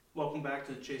Welcome back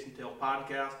to the Chase and Tail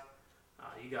podcast.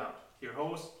 You got your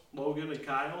hosts, Logan and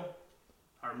Kyle,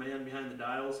 our man behind the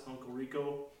dials, Uncle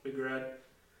Rico, Big Red.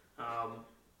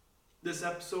 This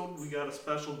episode, we got a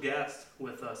special guest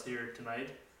with us here tonight.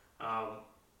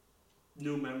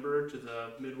 New member to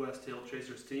the Midwest Tail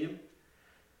Chasers team.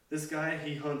 This guy,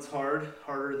 he hunts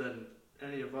harder than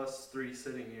any of us three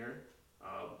sitting here.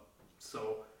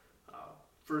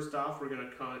 First off, we're going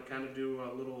to kind of do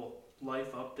a little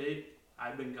life update.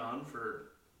 I've been gone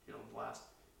for, the last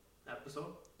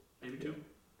episode, maybe two.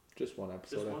 Just one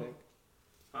episode, Just one?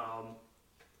 I think.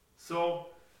 So,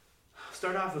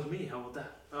 start off with me. How about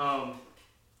that?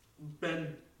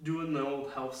 Been doing the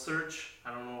old health search.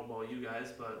 I don't know about you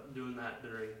guys, but doing that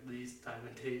during these time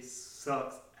of days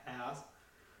sucks ass.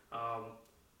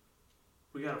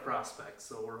 We got a prospect,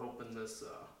 so we're hoping this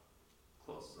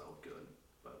closes out good,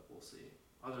 but we'll see.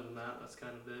 Other than that, that's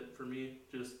kind of it for me.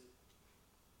 Just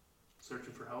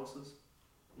searching for houses,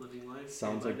 living life.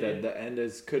 Sounds like the end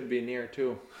could be near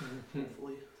too.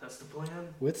 Hopefully, that's the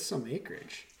plan. With some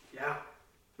acreage. Yeah,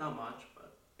 not much,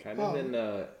 but Kind of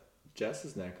in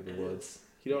Jess's neck of the woods.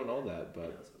 You don't know that,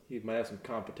 but he might have some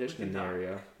competition in the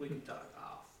area. We can talk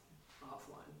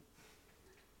offline.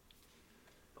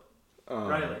 But,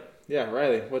 Riley. Yeah,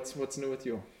 Riley, what's new with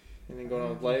you? Anything going on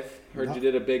with life? Heard you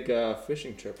did a big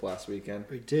fishing trip last weekend.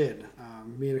 We did.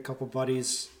 Me and a couple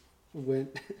buddies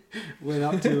went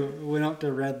up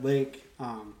to Red Lake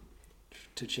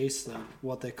to chase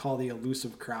what they call the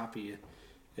elusive crappie,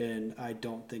 and I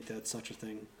don't think that's such a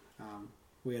thing.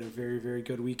 We had a very, very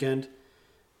good weekend.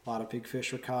 A lot of big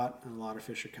fish were caught, and a lot of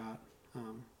fish were caught.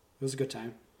 It was a good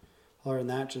time. Other than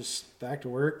that, just back to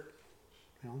work.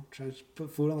 Trying to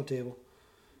put food on the table.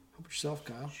 How about yourself,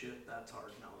 Kyle? Shit, that's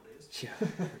hard nowadays. Yeah,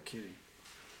 you're kidding.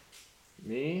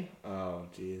 Me? Oh,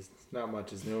 geez. Not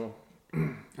much is new.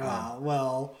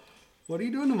 Well, what are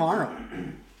you doing tomorrow?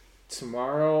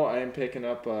 Tomorrow I am picking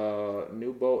up a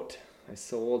new boat. I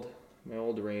sold my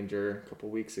old Ranger a couple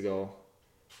weeks ago,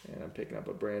 and I'm picking up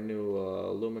a brand new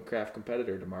Lumacraft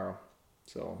Competitor tomorrow.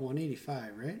 So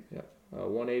 185, right? Yep,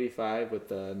 185 with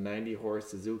the 90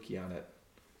 horse Suzuki on it.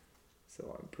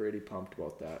 So I'm pretty pumped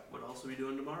about that. What else are we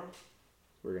doing tomorrow?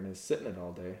 We're gonna sit in it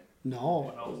all day.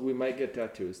 No. We might get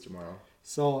tattoos tomorrow.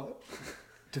 So,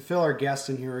 to fill our guests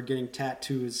in here, we're getting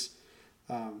tattoos.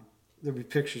 There'll be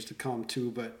pictures to come too,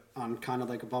 but on kind of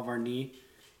like above our knee,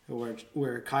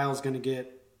 where Kyle's going to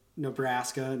get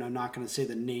Nebraska, and I'm not going to say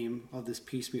the name of this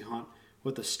piece we hunt,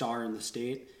 with the star in the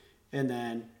state. And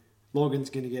then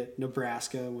Logan's going to get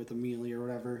Nebraska with Amelia or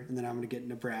whatever, and then I'm going to get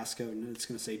Nebraska, and it's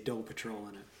going to say Doe Patrol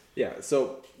in it. Yeah,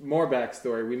 so more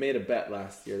backstory. We made a bet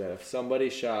last year that if somebody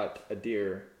shot a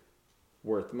deer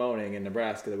worth moaning in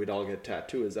Nebraska, that we'd all get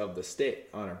tattoos of the state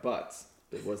on our butts.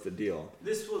 That was the deal.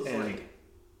 This was like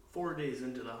 4 days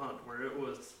into the hunt where it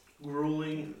was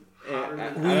grueling. Hotter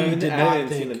than I didn't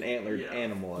see an antlered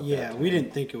animal at that time. We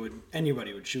didn't think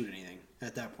anybody would shoot anything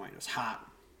at that point. It was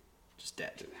hot. Just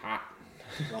dead. Just hot.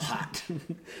 Real hot.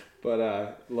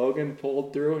 But Logan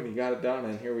pulled through and he got it done,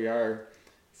 and here we are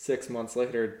 6 months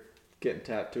later getting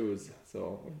tattoos.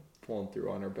 So pulling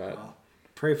through on our bet.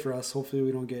 Pray for us. Hopefully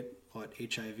we don't get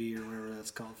HIV or whatever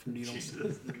that's called from needles.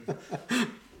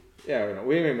 Yeah,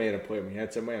 we haven't made an appointment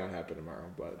yet, so it might not happen tomorrow,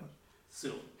 but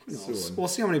soon. We'll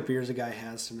see how many beers the guy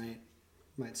has tonight.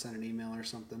 Might send an email or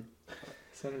something.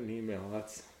 Send an email.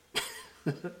 That's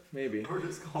maybe. Or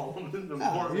just call him in the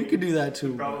morning. You could do that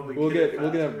too. We'll get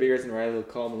enough beers, and Riley will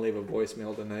call him and leave a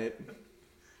voicemail tonight.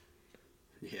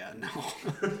 Yeah, no.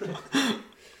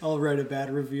 I'll write a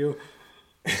bad review.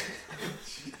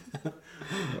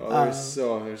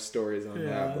 There's stories on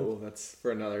that, but that's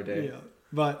for another day. Yeah.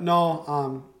 But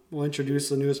no, we'll introduce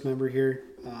the newest member here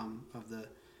of the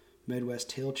Midwest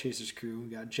Tail Chasers crew. We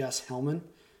got Jess Helmen,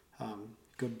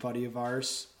 good buddy of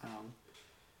ours.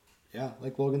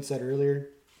 Like Logan said earlier,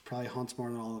 probably hunts more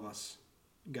than all of us.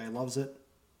 Guy loves it.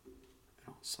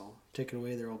 So take it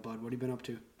away there, old bud. What have you been up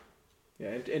to?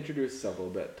 Yeah, introduce yourself a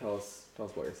little bit. Tell us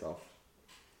about yourself.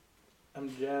 I'm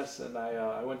Jess, and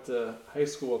I went to high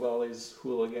school with all these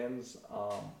hooligans.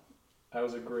 I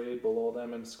was a grade below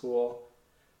them in school,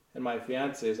 and my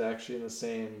fiance is actually in the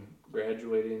same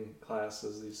graduating class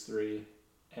as these three.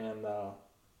 And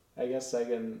I guess I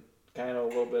can kind of a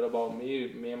little bit about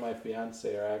me. Me and my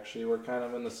fiance we're kind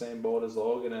of in the same boat as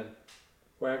Logan, and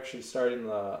we're actually starting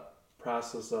the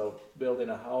process of building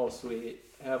a house. We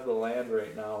have the land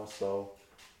right now, so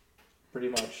pretty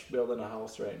much building a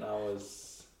house right now is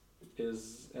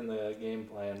in the game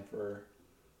plan for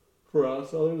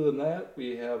us. Other than that,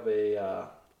 we have a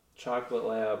chocolate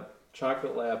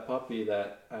lab puppy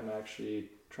that I'm actually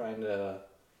trying to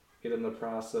get in the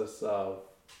process of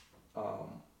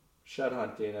shed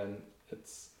hunting, and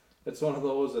it's one of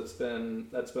those that's been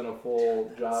a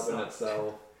full job in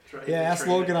itself. Yeah, ask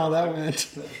Logan how that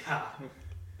went. Yeah.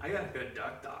 I got a good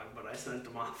duck dog, but I sent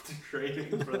him off to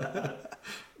training for that.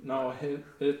 No,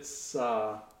 it's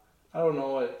I don't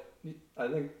know. I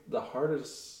think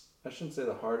I shouldn't say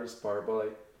the hardest part, but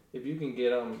like if you can get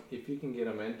them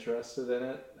interested in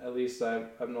it, at least I'm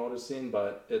noticing.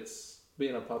 But it's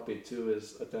being a puppy too.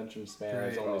 His attention span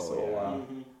is only so long.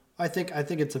 Mm-hmm. I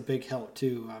think it's a big help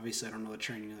too. Obviously, I don't know the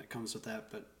training that comes with that,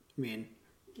 but I mean,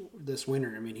 this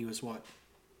winter, he was what,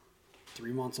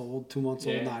 3 months old, 2 months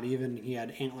old, not even. He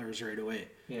had antlers right away,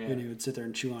 and he would sit there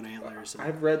and chew on antlers.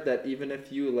 I've read that even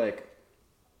if you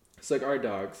it's like our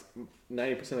dogs,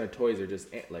 90% of their toys are just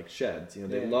like sheds.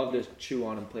 They love to chew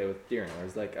on and play with deer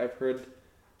antlers. Like I've heard,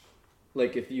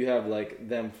 like if you have like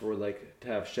them for like to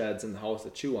have sheds in the house to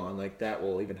chew on, like that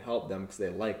will even help them because they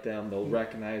like them. They'll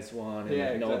recognize one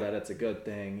and know that it's a good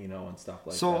thing, and stuff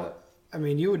like that. So,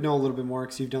 you would know a little bit more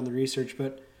because you've done the research.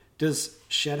 But does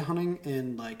shed hunting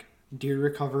and like deer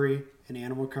recovery and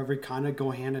animal recovery kind of go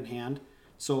hand in hand?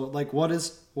 So, like, what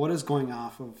is going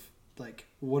off of, like,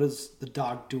 what is the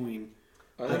dog doing?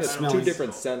 I think it's two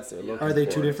different scents they're looking for. Are they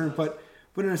two different? But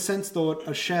in a sense, though,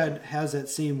 a shed has that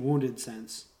same wounded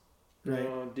sense, right?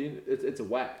 It's a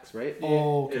wax, right?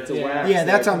 Oh, okay. It's a wax. Yeah,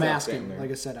 that's what I'm asking.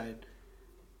 Like I said,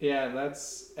 Yeah, and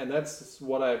that's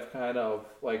what I've kind of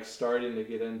like starting to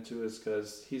get into is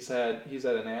because he's had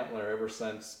an antler ever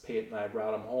since Peyton and I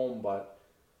brought him home, but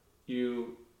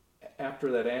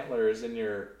after that antler is in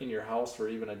your house for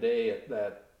even a day,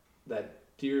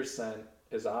 that deer scent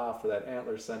is off or that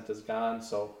antler scent is gone.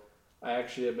 So I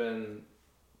actually have been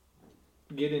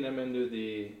getting him into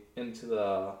the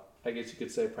I guess you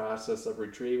could say process of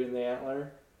retrieving the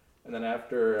antler, and then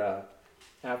after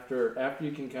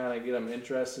you can kind of get them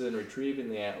interested in retrieving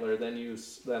the antler, then you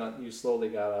slowly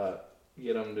gotta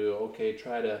get them to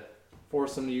try to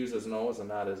force him to use his nose and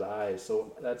not his eyes.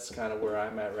 So that's kind of where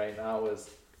I'm at right now, is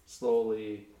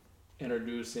slowly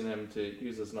introducing him to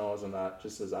use his nose and not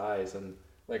just his eyes. And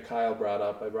like Kyle brought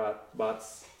up, I bought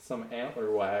some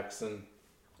antler wax, and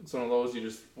it's one of those you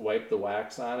just wipe the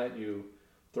wax on it, you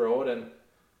throw it, and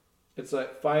it's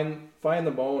like find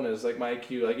the bone is like my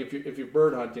cue. Like if you're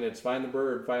bird hunting, it's find the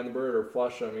bird or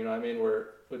flush them. You know what I mean?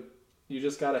 But you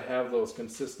just got to have those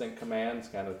consistent commands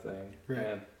kind of thing. Right.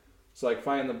 And so like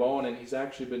find the bone, and he's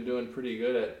actually been doing pretty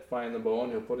good at find the bone.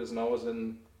 He'll put his nose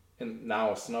in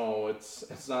now snow.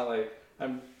 It's not like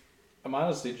I'm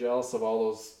honestly jealous of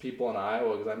all those people in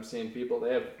Iowa, because I'm seeing people,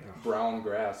 they have brown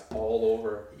grass all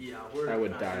over. Yeah, I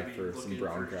would die for some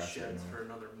brown grass sheds for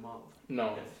another month.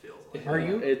 No. It feels like. Are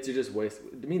you? It's just waste.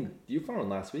 You found one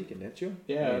last weekend, didn't you?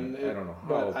 Yeah, I don't know how.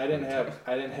 But I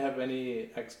didn't have any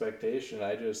expectation.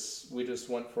 We just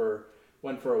went for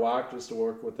a walk just to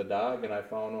work with the dog, and I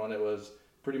found one. It was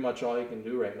pretty much all you can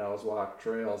do right now is walk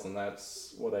trails, and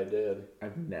that's what I did.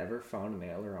 I've never found an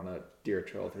antler on a deer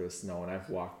trail through the snow, and I've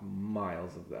walked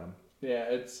miles of them. Yeah,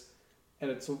 it's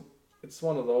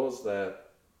one of those that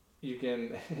you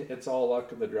can. It's all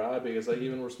luck of the draw, because like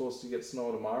even we're supposed to get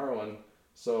snow tomorrow, and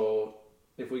so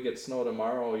if we get snow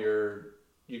tomorrow,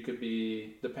 you could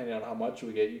be, depending on how much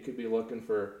we get, you could be looking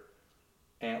for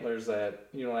antlers that,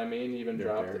 you know what I mean, even they're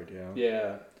drop buried,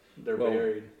 yeah, they're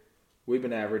buried. We've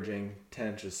been averaging 10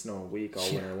 inches of snow a week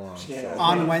all winter long. Yeah. So.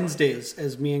 On Wednesdays,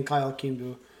 as me and Kyle came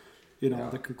to,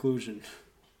 the conclusion.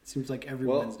 It seems like every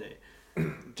Wednesday.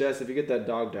 Jess, if you get that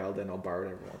dog dialed in, I'll borrow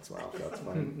it every once in a while. That's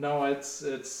fine. No, it's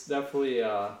definitely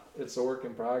it's a work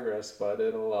in progress, but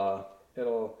it'll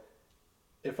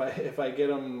if I get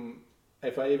him,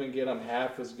 if I even get him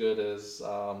half as good as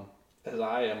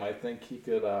I am, I think he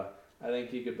could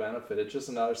benefit. It's just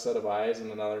another set of eyes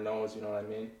and another nose. You know what I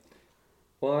mean?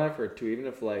 Well, and I've heard too, even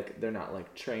if like they're not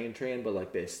like trained, but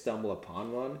like they stumble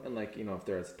upon one, and like if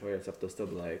they're at a toy or stuff, they'll still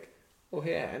be like, "Oh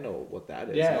yeah, I know what that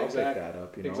is. Yeah, I'll exactly. pick that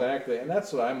up." Exactly, and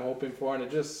that's what I'm hoping for. And it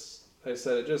just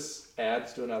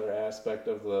adds to another aspect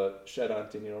of the shed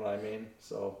hunting. You know what I mean?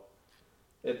 So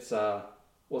it's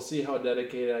we'll see how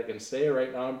dedicated I can stay.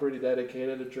 Right now, I'm pretty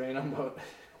dedicated to train them, but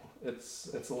it's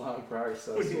a long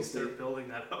process. We need to start building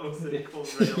that house and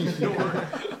close right out the door.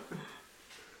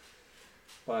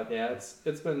 But yeah,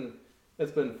 it's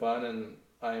been fun, and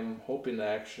I'm hoping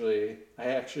to I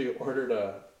actually ordered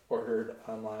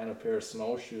online a pair of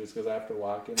snowshoes, because after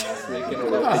walking last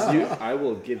weekend I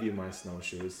will give you my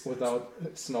snowshoes. without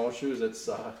snowshoes, it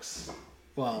sucks.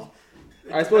 Well,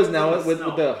 I suppose now with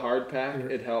the hard pack,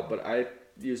 it helped, but I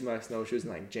used my snowshoes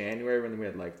in like January when we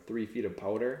had like 3 feet of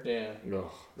powder. Yeah.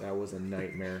 Ugh, that was a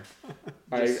nightmare.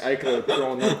 I could have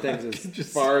thrown them things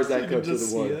as far as I could to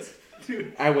the woods.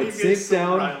 Dude, I would sink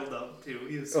down. too.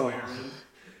 He was Oh. swearing.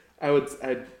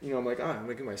 I'm like, I'm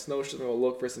making my snowshoes, I'm gonna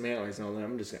look for some antlers, and then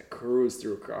I'm just gonna cruise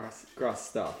through across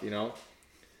stuff,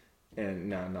 And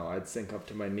no, I'd sink up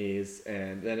to my knees,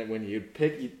 and then when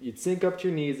you'd sink up to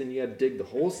your knees, and you had to dig the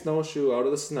whole snowshoe out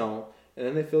of the snow, and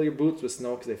then they fill your boots with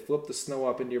snow because they flip the snow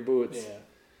up into your boots.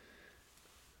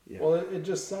 Yeah. Well, it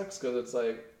just sucks because it's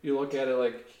like you look at it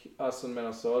like us in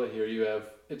Minnesota here.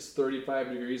 It's 35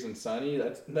 degrees and sunny.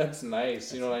 That's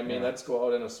nice. You know what I mean? Yeah. Let's go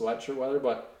out in a sweatshirt weather.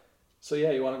 But so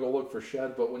yeah, you want to go look for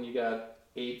shed, but when you got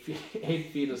 8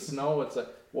 feet of snow, it's like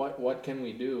what can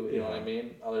we do? You know what I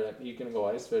mean? Other than you can go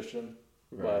ice fishing,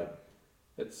 but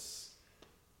it's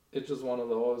just one of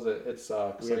those. It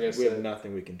sucks. We have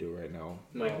nothing we can do right now.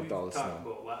 Like we with all the talked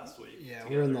snow. about last week. Yeah,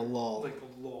 together. we're in the lull. Like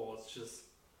a lull.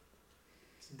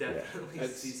 It's definitely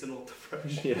It's- seasonal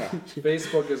depression. Yeah.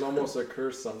 Facebook is almost a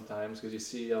curse sometimes because you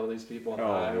see all these people in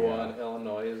Iowa yeah. and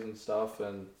Illinois and stuff,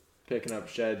 and Picking up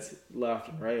sheds left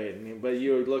and right, but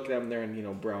you would look at them there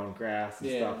in brown grass and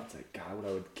stuff. It's like, God, what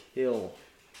I would kill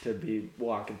to be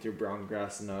walking through brown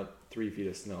grass and not 3 feet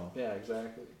of snow. yeah,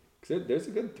 exactly. Because there's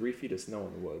a good 3 feet of snow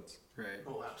in the woods. Right.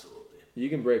 Oh, absolutely. You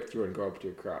can break through and go up to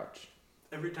your crotch.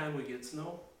 Every time we get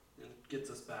snow, it gets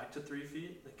us back to 3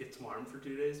 feet. It gets warm for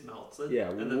 2 days, melts it,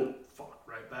 Yeah, and then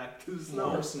right back to the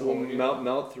snow. More snow. We'll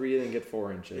melt 3 and then get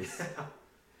 4 inches. But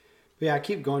yeah,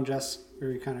 keep going, Jess. Where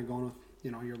are you kind of going with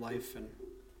your life and?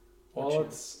 Well,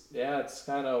 it's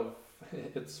kind of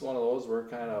it's one of those where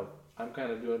I'm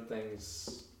kind of doing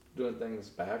things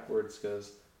backwards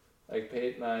because like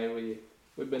Pate and I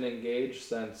we've been engaged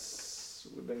since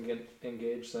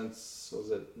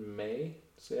was it May?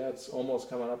 So yeah, it's almost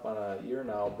coming up on a year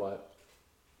now. But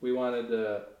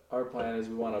our plan is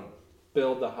we want to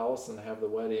build the house and have the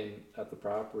wedding at the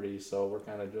property. So we're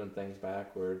kind of doing things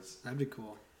backwards. That'd be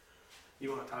cool. You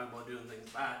want to talk about doing things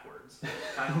backwards?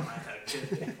 Kyle and I had a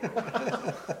kid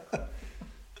before.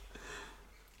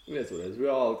 It is what it is. We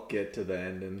all get to the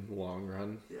end in the long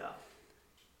run. Yeah.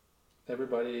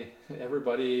 Everybody.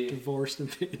 Divorced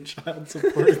and paying child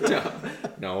support.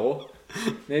 No.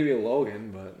 Maybe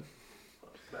Logan, but...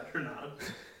 Better not.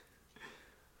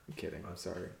 I'm kidding. I'm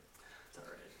sorry. It's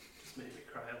alright. Just made me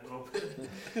cry a little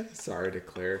bit. Sorry to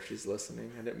Claire if she's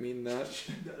listening. I didn't mean that.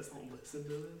 You guys don't listen to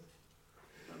this.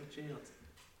 Not a chance.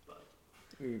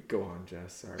 But Go on,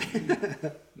 Jess.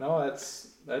 Sorry. No,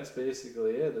 that's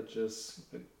basically it. It's just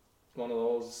one of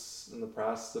those in the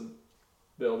process of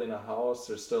building a house.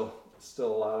 There's still a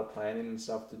lot of planning and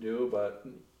stuff to do, but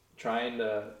trying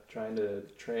to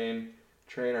train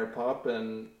our pup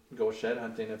and go shed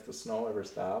hunting if the snow ever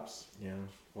stops. Yeah,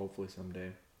 hopefully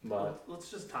someday. But let's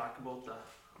just talk about the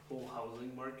whole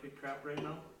housing market crap right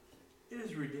now. It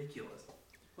is ridiculous.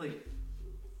 Like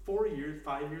 5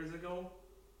 years ago,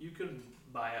 you could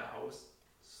buy a house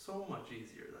so much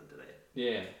easier than today.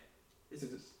 yeah, It's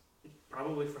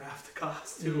probably for half the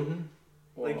cost too. Mhm.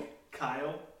 Well, Like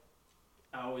Kyle,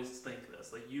 I always think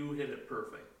this. Like you hit it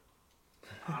perfect.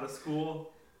 Out of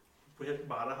school,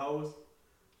 bought a house.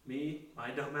 Me, my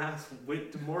dumbass,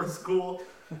 went to more school,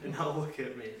 and now look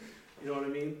at me. You know what I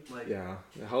mean? Like Yeah,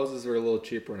 the houses were a little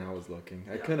cheaper when I was looking.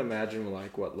 I Yeah. couldn't imagine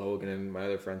what Logan and my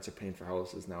other friends are paying for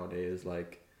houses nowadays.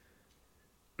 Like,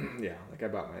 yeah, I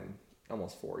bought mine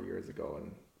almost 4 years ago,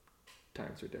 and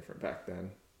times were different back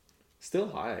then. Still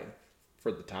high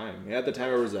for the time. Yeah, at the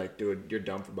time it was like, dude, you're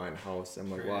dumb for buying a house.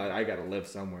 I'm like, well, I gotta live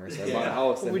somewhere, so I bought a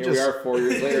house, and We here we are 4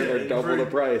 years later, they're double the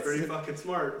price. Pretty fucking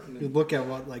smart. You look at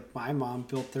what my mom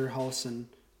built their house and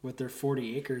with their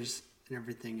 40 acres and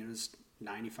everything, it was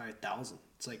 $95,000.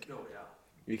 It's like Oh yeah.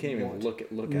 You can't even look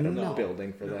at a No.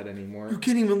 building for that anymore. you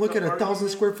can't even look The at a 1,000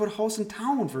 argument- square foot house in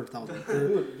town for 1,000.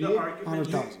 dude, The argument,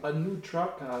 100,000. a new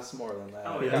truck costs more than that.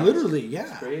 Oh, yeah. Literally, It's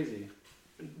yeah. crazy.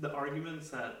 the arguments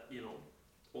that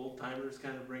old timers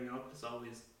kind of bring up is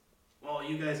always, well,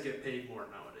 you guys get paid more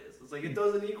nowadays. It's like it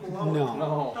doesn't equal out. No.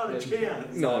 No, Not a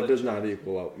chance. No, it does not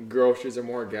equal out. Groceries are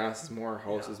more, gas is more,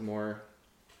 houses more.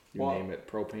 You Well- name it.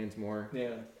 Propane's more.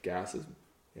 Yeah. Gas is,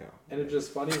 yeah. And it's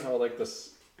just funny how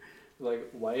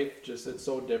life just it's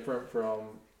so different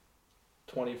from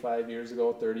 25 years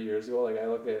ago, 30 years ago. Like I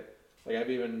look at I've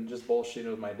even just bullshitting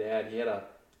with my dad. He had a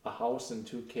house and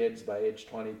 2 kids by age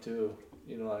 22.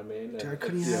 You know what I mean? I And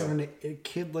couldn't it's- have a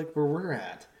kid like where we're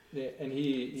at. Yeah, and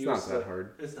he It's was not that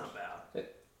hard. It's not bad.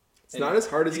 It's not as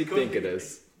hard as you could think be- it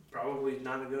is. Probably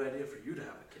not a good idea for you to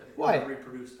have a kid. Why? You'll never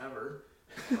reproduce ever.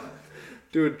 But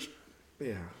Dude,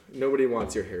 yeah. Nobody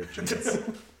wants your hair, Jess.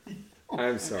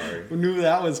 I'm sorry. We knew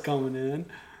that was coming in.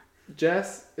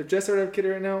 Jess, if Jess were to have a kid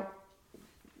right now,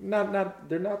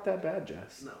 they're not that bad,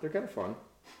 Jess. No. They're kind of fun.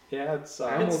 Yeah, it's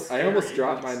I almost scary.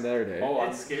 dropped mine the other day. Oh,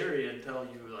 it's scary until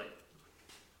you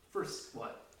first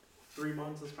 3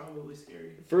 months is probably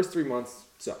scary. First 3 months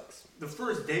sucks. The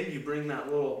first day you bring that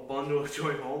little bundle of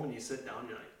joy home and you sit down,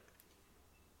 you're like,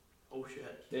 oh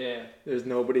shit. Yeah. There's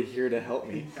nobody here to help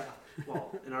me. Yeah.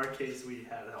 Well, in our case, we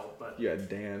had help, but You had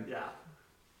Dan. yeah,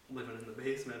 living in the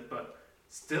basement. But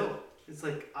still, it's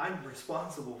like I'm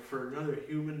responsible for another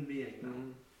human being now.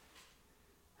 Mm-hmm.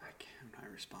 I'm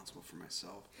not responsible for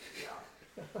myself.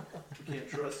 Yeah. We can't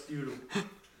trust you to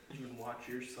even watch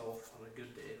yourself on a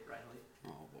good day, Riley.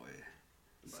 Oh boy.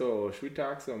 So should we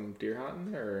talk some deer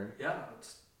hunting or? Yeah,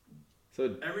 it's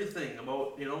So everything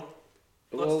about, well,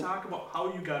 let's talk about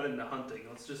how you got into hunting.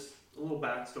 Let's just a little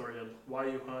backstory of why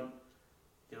you hunt,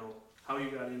 how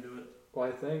you got into it. Well,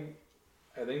 I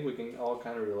think we can all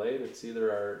kind of relate. It's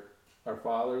either our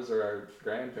fathers or our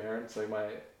grandparents.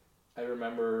 I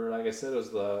remember, like I said, it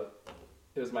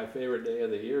was my favorite day of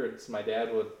the year. It's my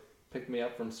dad would pick me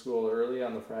up from school early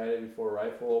on the Friday before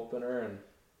rifle opener and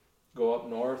go up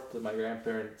north to my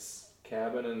grandparents'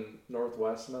 cabin in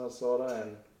northwest Minnesota,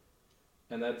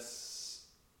 and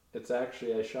it's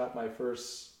actually I shot my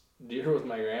first deer with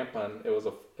my grandpa, and it was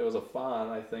a fawn.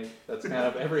 I think that's kind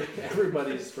of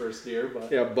everybody's first deer, but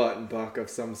yeah, button buck of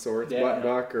some sort, Yeah. button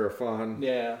buck or a fawn.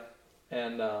 yeah,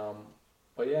 and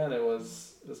but yeah, and it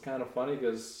was kind of funny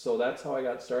because so that's how I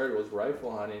got started was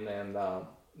rifle hunting, and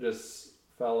just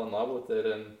fell in love with it,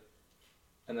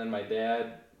 and then my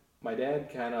dad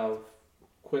kind of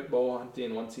quit bow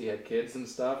hunting once he had kids and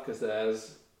stuff, because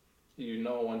as you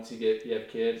know, once you have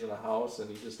kids in the house and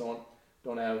you just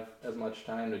don't have as much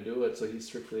time to do it, so he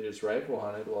strictly just rifle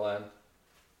hunted. Well, then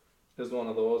it was one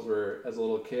of those where as a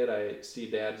little kid I see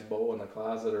dad's bow in the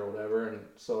closet or whatever, and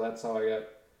so that's how I got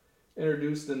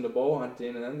introduced into bow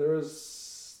hunting. And then there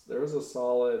was a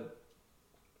solid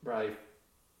probably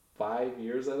 5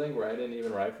 years, I think, where I didn't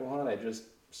even rifle hunt. I just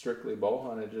strictly bow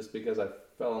hunted just because I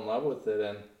fell in love with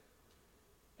it,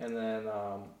 and then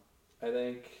I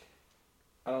think,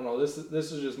 I don't know, this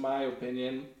is just my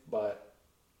opinion, but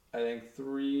I think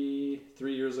 3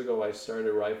 years ago I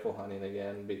started rifle hunting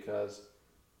again, because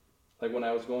like when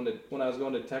I was going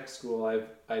to tech school,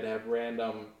 I'd have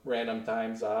random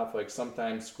times off. Like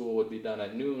sometimes school would be done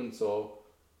at noon, so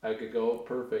I could go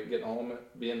perfect, get home,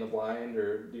 be in the blind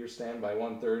or deer stand by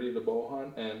 1:30 to bow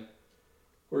hunt,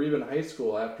 or even high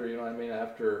school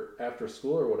after, after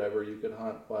school or whatever, you could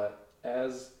hunt. But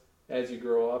as you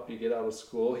grow up, you get out of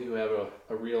school, you have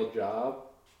a real job.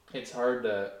 It's hard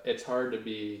to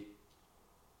be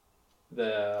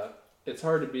that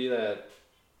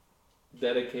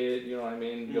dedicated, you know what I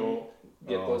mean? Go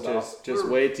get those out. Just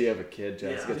wait till you have a kid,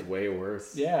 Jess. Yeah. It gets way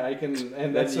worse. Yeah, I can, and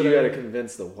Then that's you what got to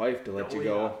convince the wife to let you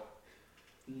go.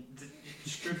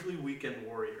 Strictly weekend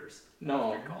warriors.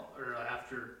 No.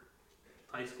 After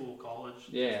high school, college.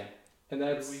 Yeah, and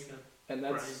Every that's weekend. and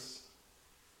that's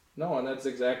no, and that's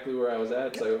exactly where I was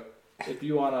at. So if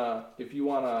you wanna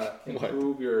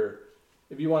improve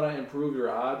your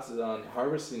odds on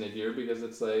harvesting a deer, because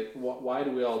it's like, why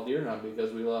do we all deer hunt?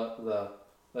 Because we love the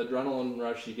adrenaline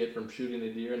rush you get from shooting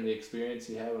a deer and the experience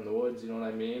you have in the woods. You know what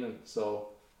I mean? And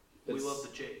so We love the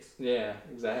chase. Yeah,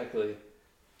 exactly.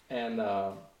 And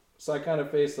so I kind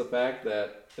of face the fact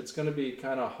that it's going to be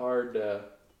kind of hard to.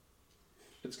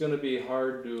 It's going to be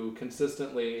hard to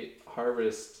consistently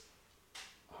harvest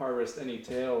any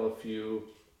tail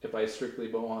if I strictly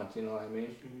bow hunt. You know what I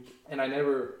mean? Mm-hmm. And I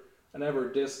never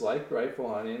disliked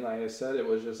rifle hunting. Like I said, it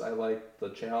was just I liked the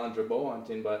challenge of bow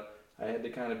hunting, but I had to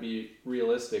kind of be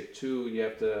realistic too. You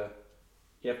have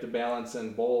to balance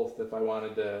in both if I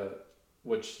wanted to.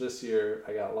 Which this year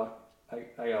I got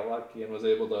lucky and was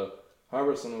able to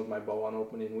harvest them with my bow on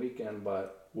opening weekend.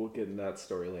 But we'll get into that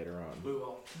story later on. We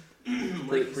will.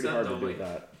 Pretty hard to do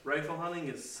that. Rifle hunting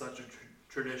is such a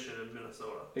tradition in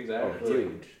Minnesota. Exactly. Oh,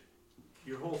 huge.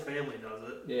 Your whole family does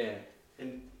it. Yeah.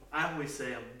 And I always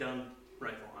say I'm done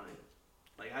rifle hunting.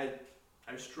 Like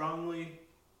I strongly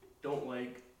don't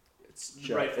like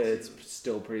rifle It's season.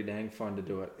 still pretty dang fun to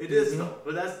do it. It is though,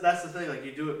 but that's the thing. Like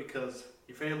you do it because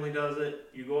your family does it.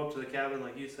 You go up to the cabin,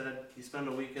 like you said. You spend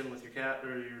a weekend with your cat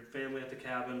or your family at the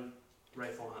cabin,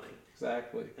 rifle hunting,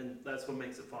 Exactly. and that's what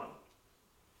makes it fun.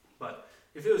 But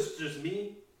if it was just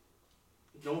me,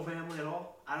 no family at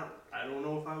all, I don't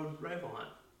know if I would rifle hunt.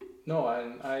 No,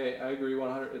 I agree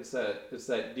 100. It's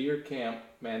that deer camp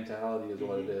mentality is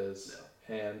what it is,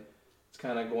 and it's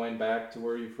kind of going back to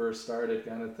where you first started,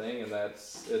 kind of thing, and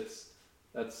that's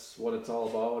what it's all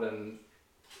about. And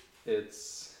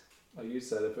it's like you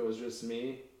said, if it was just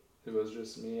me,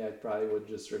 I probably would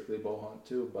just strictly bow hunt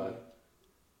too. But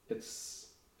it's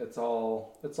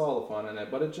all the fun in it.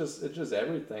 But it's just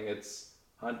everything. It's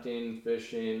hunting,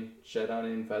 fishing, shed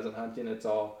hunting, pheasant hunting. It's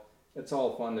all it's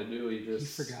all fun to do. He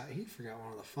forgot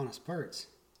one of the funnest parts.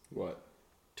 What?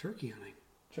 Turkey hunting.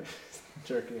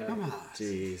 Turkey hunting. Come on.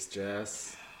 Jeez,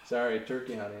 Jess. Sorry,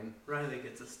 turkey hunting. Riley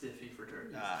gets a stiffy for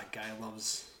turkey. Guy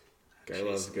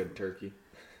loves good turkey.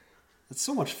 It's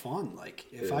so much fun. Like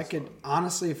It if I is could fun.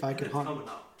 honestly, if I could It's hunt, coming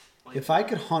up. Like, if I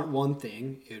could hunt one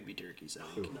thing, it would be turkeys. I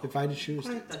think. no. If I had to choose,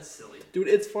 What? That's silly. Dude,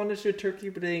 it's fun to shoot turkey,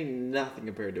 but it ain't nothing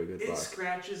compared to a good It buck.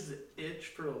 scratches the itch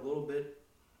for a little bit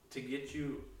to get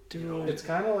you. Dude. You know, It's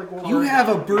kind of like what you have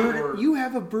a Or- bird. You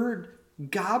have a bird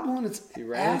gobbling its See,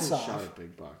 Riley ass hasn't shot off. a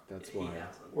big buck. That's he why.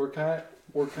 hasn't. we're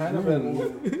kind of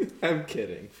in. I'm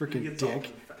kidding. He Freaking gets all dick.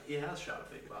 conf- He has shot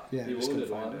a big buck. Yeah, You just couldn't wounded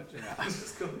find one. it. Yeah. I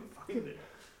just couldn't find it.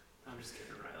 I'm just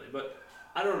kidding, Riley. But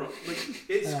I don't know. Like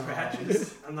it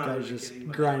scratches. I'm not Guy's really just kidding.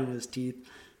 But grinding his teeth.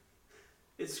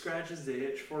 it scratches the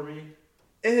itch for me.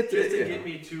 It's Just to get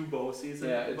me to bow season.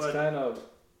 Yeah, it's but kind of.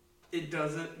 it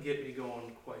doesn't get me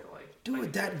going quite like.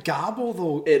 Dude, that gobble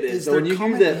though. It is. So they're when you do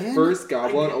coming that in, first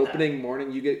gobble I on get that. opening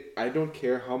morning, you get. I don't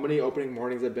care how many opening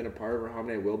mornings I've been a part of or how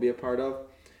many I will be a part of,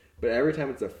 but every time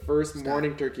it's the first Stop.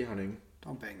 morning turkey hunting.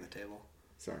 Don't bang the table.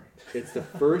 Sorry, it's the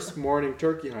first morning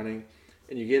turkey hunting,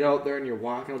 and you get out there and you're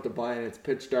walking out the blind and it's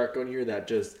pitch dark on you. That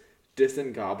just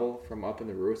distant gobble from up in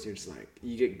the roost. You're just like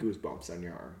you get goosebumps on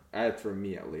your arm. That's for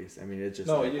me at least. I mean, it's just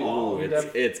No, like, you- Oh, ooh, you'd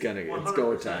it's go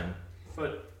 100%. time.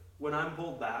 But when I'm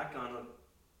pulled back on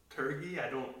a turkey, I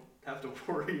don't have to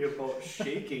worry about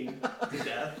shaking to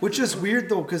death. Which is weird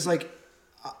though, because like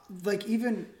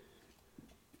even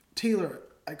Taylor,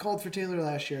 I called for Taylor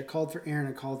last year. I called for Aaron.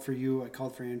 I called for you. I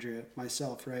called for Andrea,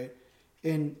 myself, right?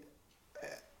 And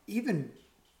even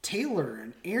Taylor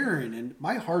and Aaron, and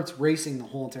my heart's racing the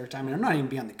whole entire time, and I'm not even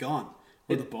behind the gun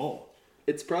or the bow.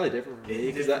 It's probably different for me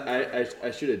It's because different.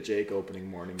 I shoot a Jake opening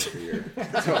morning every year,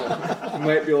 so it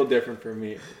might be a little different for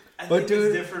me. I But think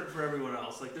dude- it's different for everyone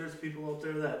else. Like there's people out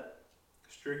there that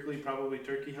strictly probably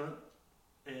turkey hunt,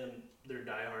 and they're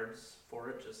diehards for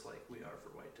it, just like we are for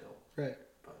whitetail. Right.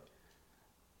 But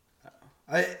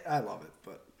I love it,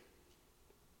 but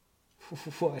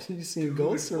what? You seeing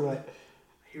ghosts or what?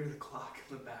 I hear the clock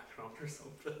in the background or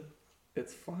something.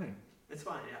 It's fine. It's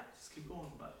fine, yeah. Just keep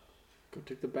going. But Go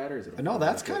take the batteries out. But no,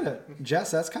 that's kind of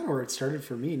Jess. That's kind of where it started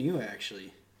for me and you,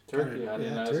 actually. Turkey Kinda-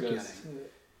 hunting. yeah, I was turkey gonna hunting. say-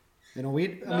 You know, we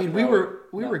Not were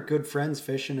proud. good friends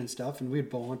fishing and stuff, and we'd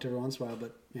bow hunt every once in a while.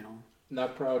 But you know,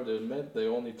 Not proud to admit the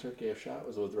only turkey I shot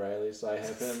was with Riley, so I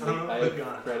have him. Son of I a have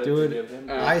gun. credit Dude, to give him.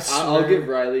 I I'll swear- give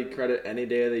Riley credit any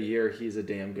day of the year. He's a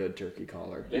damn good turkey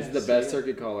caller. He's Yeah, the best see?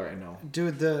 turkey caller I know.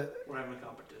 dude, we're having a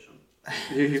competition.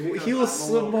 Because He will I'm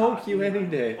a little smoke you cocky, any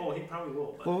and day. Oh, he probably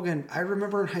will. But Logan, I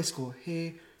remember in high school.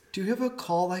 Hey, do you have a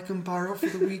call I can borrow for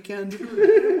the weekend? I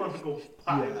didn't want to go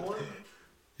buy Yeah. one.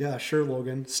 Yeah, sure,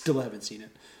 Logan. Still haven't seen it.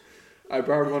 I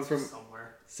borrowed one from.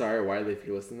 somewhere. Sorry, Wiley, if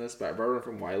you listen to this, but I borrowed one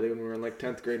from Wiley when we were in like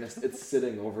 10th grade. And it's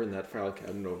sitting over in that file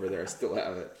cabinet over there. I still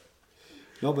have it.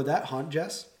 No, but that hunt,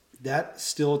 Jess, that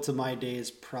still to my day is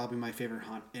probably my favorite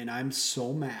hunt, and I'm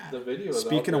so mad. The video is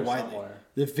Speaking out of there Wiley, somewhere.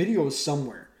 the video is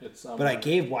somewhere. It's But I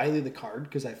gave Wiley the card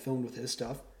because I filmed with his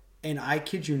stuff, and I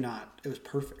kid you not, it was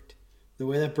perfect. The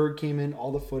way that bird came in,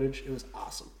 all the footage, it was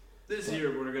awesome. This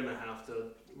year we're gonna have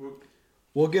to.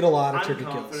 We'll get a lot of I'm turkey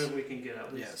confident kills, we can get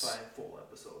at least Yes. 5 full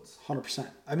episodes. 100%.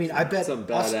 I mean, I bet Some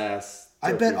us, badass.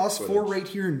 I bet turkey us four footage. right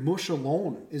here in Mush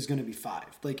alone is going to be 5.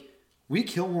 Like we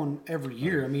kill one every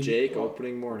year. I mean, Jake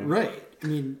opening morning. right? I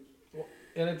mean,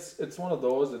 And it's one of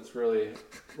those. It's really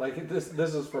like this.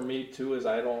 This is for me too. Is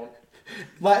I don't.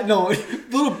 no.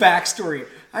 Little backstory.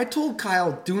 I told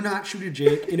Kyle, do not shoot a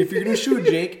Jake, and if you're going to shoot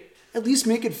a Jake, at least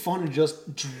make it fun and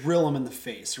just drill him in the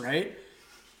face, right?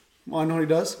 Want to know what he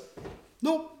does?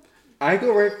 Nope. I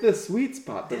go right for the sweet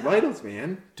spot, the Yeah. vitals,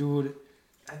 man. Dude,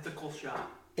 Ethical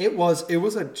shot. it was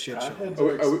a shit I show.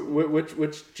 had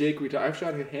Which Jake we talk? I've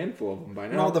shot a handful of them by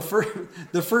now. No,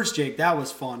 the first Jake, that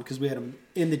was fun because we had them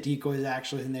in the decoys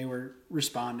actually, and they were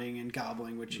responding and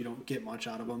gobbling, which you don't get much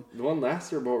out of them. The one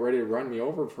last year about ready to run me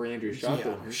over before Andrew shot Yeah,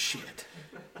 them. shit,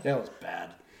 that was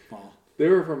bad. Well, They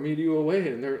were from me to you away,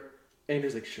 and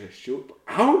Andrew's like, should I shoot?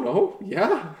 I don't know.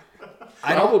 Yeah,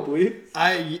 I don't- probably.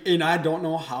 I don't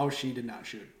know how she did not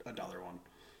shoot another one.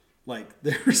 Like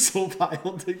they were so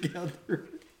piled together,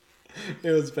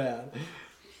 it was bad,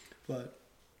 but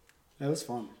it was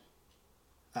fun.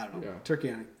 I don't know. Yeah. Turkey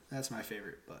hunting, that's my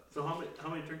favorite, but. So how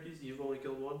many turkeys? You've only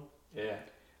killed one. Yeah.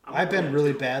 I've been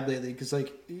really bad lately because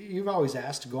like you've always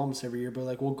asked to go almost every year, but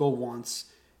like we'll go once,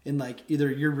 and like either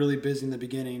you're really busy in the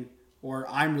beginning or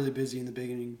I'm really busy in the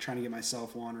beginning trying to get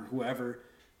myself one or whoever,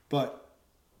 but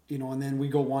you know, and then we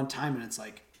go one time and it's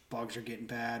like bugs are getting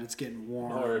bad. It's getting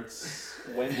warm. Or it's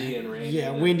windy and rainy.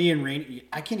 Yeah, windy and rainy.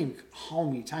 I can't even how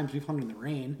many times we've hunted in the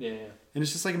rain. Yeah. And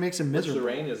it's just like it makes it miserable. The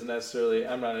rain isn't necessarily.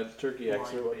 I'm not a turkey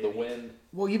expert, but the wind.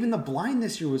 Well, even the blind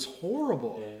this year was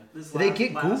horrible. Yeah. They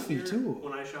get goofy year, too.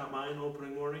 When I shot mine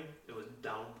opening morning, it was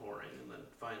downpouring, and then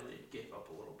finally it gave up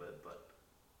a little bit, but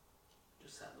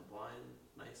just sat in the blind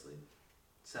nicely.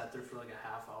 Sat there for like a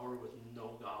half hour with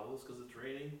no goggles because it's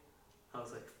raining. I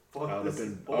was like, "Fuck, I would this have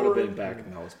is been back in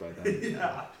the house by then.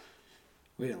 yeah.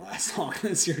 We didn't last long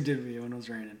this year, did we? When it was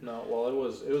raining. No, well, it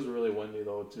was really windy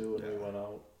though too when we went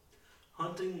out.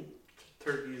 Hunting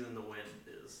turkeys in the wind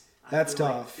is That's feel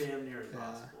tough. Like damn near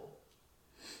impossible.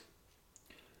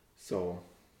 So,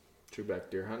 true back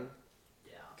deer hunting.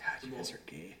 Yeah. God, you guys are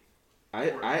gay.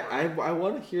 I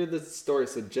want to hear this story.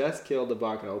 So Jess killed a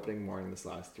buck in opening morning this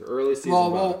last year, early season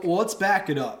buck. Well, let's back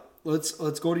it up. Let's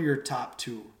go to your top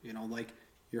two. You know, like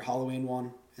your Halloween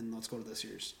one, and let's go to this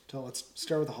year's. Let's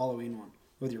start with the Halloween one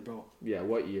with your bow. Yeah,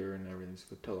 what year and everything.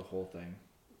 So tell the whole thing.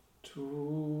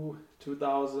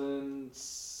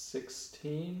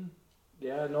 2016.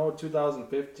 Yeah, no,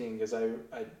 2015 because I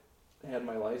had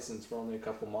my license for only a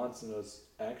couple months and it was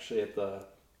actually at the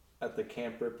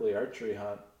Camp Ripley archery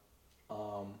hunt. I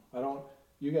know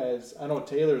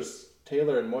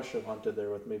Taylor and Mush have hunted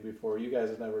there with me before. You guys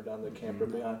have never done the Camp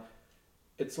Ripley hunt.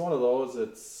 It's one of those.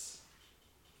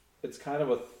 It's kind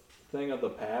of a thing of the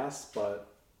past,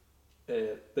 but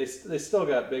they still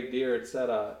got big deer. It's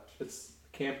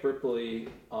Camp Ripley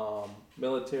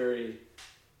military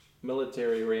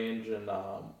range in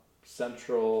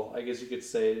central, I guess you could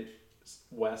say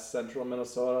west central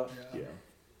Minnesota. Yeah.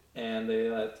 And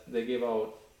they give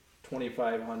out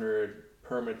 2,500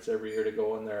 permits every year to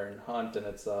go in there and hunt, and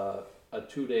it's a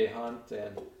 2-day hunt,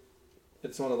 and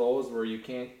it's one of those where you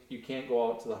can't go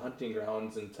out to the hunting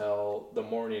grounds until the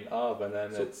morning of, and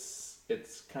then it's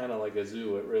kind of like a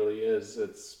zoo. It really is.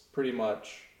 It's pretty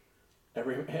much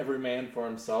every man for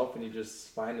himself, and you just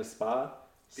find a spot,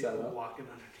 set People up. walking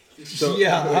underneath. So,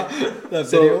 that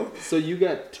video. So you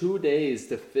got 2 days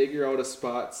to figure out a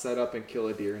spot, set up, and kill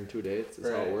a deer in 2 days. Is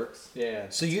how Right. it works. Yeah.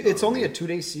 So it's only a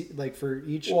 2-day like for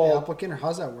each applicant, or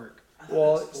how's that work?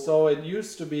 Well, so it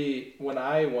used to be when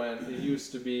I went. It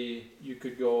used to be you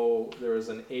could go. There was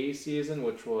an A season,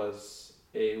 which was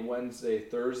a Wednesday,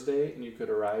 Thursday, and you could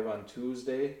arrive on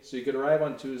Tuesday. So you could arrive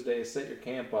on Tuesday, set your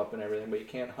camp up and everything, but you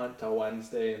can't hunt till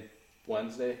Wednesday.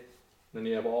 Then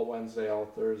you have all Wednesday, all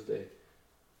Thursday,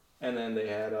 and then they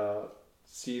had a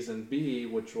season B,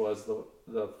 which was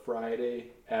the Friday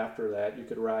after that. You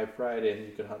could arrive Friday and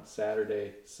you could hunt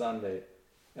Saturday, Sunday.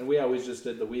 And we always just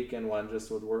did the weekend one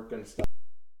just with work and stuff.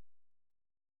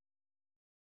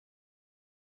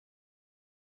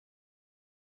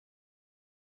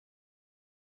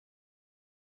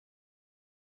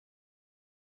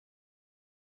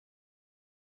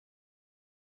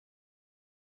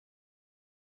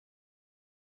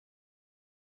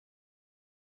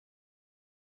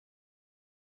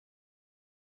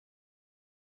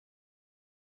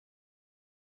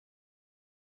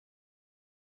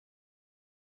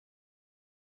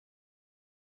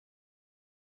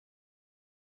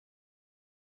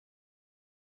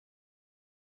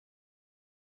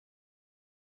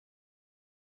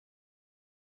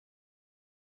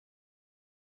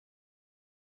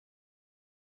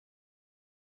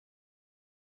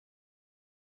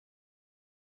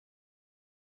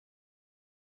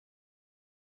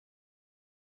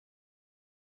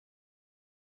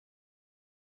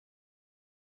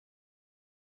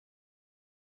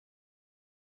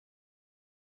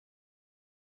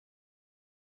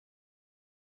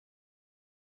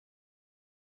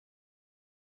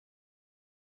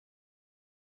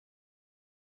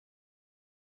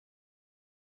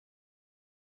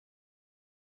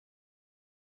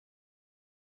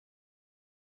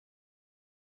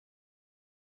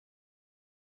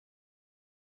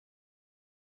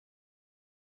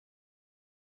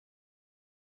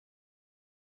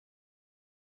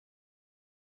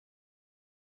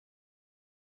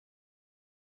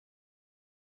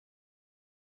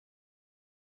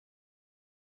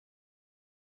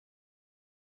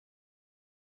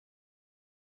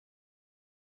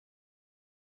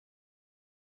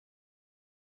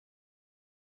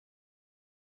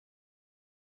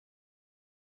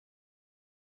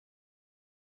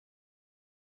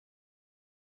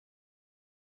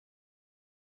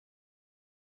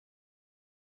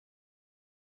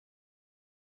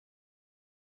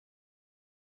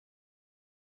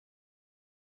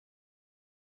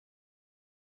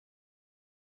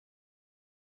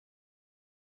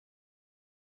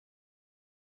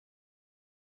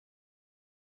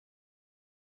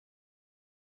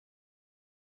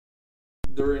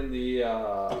 during the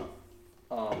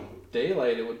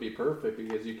daylight, it would be perfect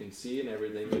because you can see and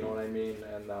everything. You know what I mean,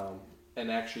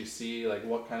 and actually see like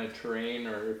what kind of terrain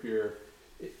or if you're,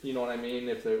 you know what I mean,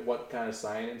 if there what kind of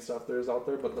sign and stuff there's out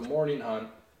there. But the morning hunt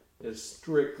is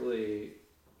strictly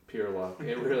pure luck.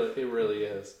 It really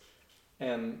is.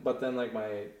 But then like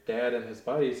my dad and his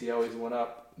buddies, he always went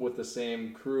up with the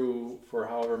same crew for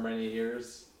however many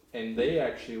years, and they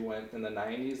actually went in the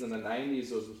 90s, and the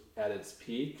 90s was at its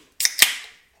peak.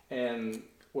 And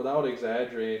without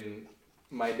exaggerating,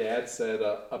 my dad said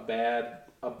a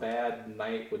bad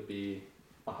night would be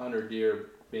 100 deer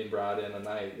being brought in a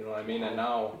night. You know what I mean? And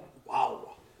now,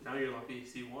 Wow. Now you're lucky you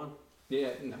see one. yeah.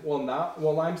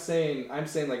 Well, I'm saying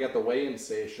like at the weigh-in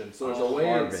station. So there's a weigh-in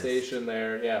harvest. station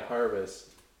there. Yeah, harvest.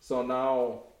 So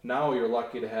now you're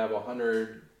lucky to have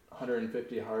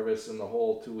 150 harvests in the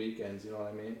whole 2 weekends. You know what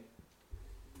I mean?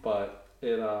 But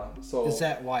it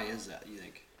Why is that, you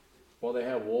think? well, they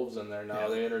have wolves in there now. Yeah,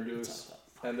 They introduce,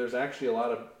 and there's actually a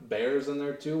lot of bears in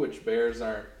there too, which bears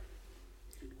aren't.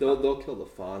 They'll kill the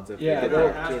fawns if Yeah, they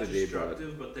They're get the not as opportunity, but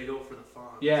destructive, but they go for the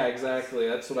fawn. Yeah, exactly.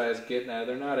 That's what I was getting at.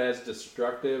 They're not as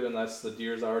destructive unless the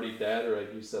deer's already dead, or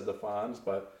like you said, the fawns.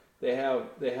 But they have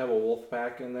a wolf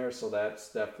pack in there, so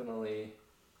that's definitely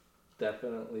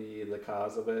the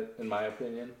cause of it, in my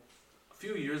opinion. A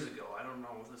few years ago, I don't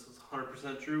know if this is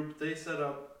 100% true, but they set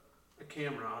up a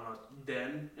camera on a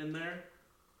den in there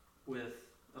with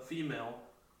a female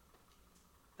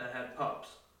that had pups.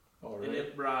 Oh, And really?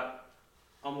 it brought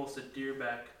almost a deer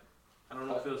back. I don't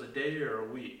know if it was a day or a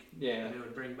week. Yeah. And it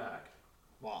would bring back.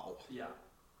 Wow. Yeah.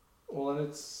 Well, and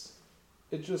it's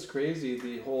just crazy,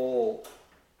 the whole.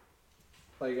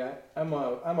 Like I'm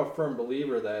a firm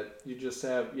believer that you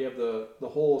have the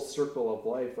whole circle of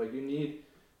life. Like you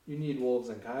need wolves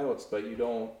and coyotes, but you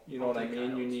don't. You know I'll what I take mean? You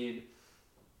coyotes. need.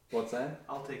 What's that?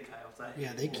 I'll take coyotes. I hate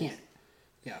Yeah, they wolves. can't.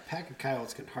 Yeah, a pack of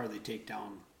coyotes can hardly take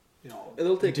down,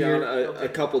 they'll take deer. down a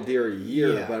couple deer a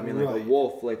year. Yeah, but I mean, like right. a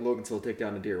wolf, like Logan, will take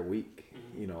down a deer a week.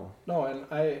 Mhm. You know. No, and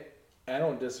I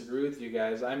don't disagree with you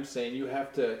guys. I'm saying you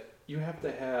have to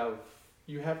have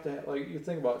like you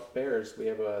think about bears. We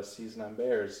have a season on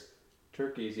bears.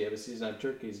 Turkeys, you have a season on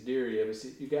turkeys. Deer,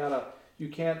 you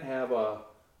can't have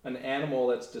an animal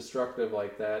that's destructive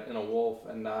like that in a wolf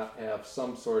and not have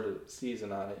some sort of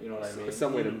season on it. You know what I mean?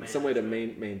 Some way to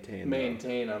maintain.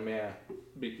 Maintain them, yeah,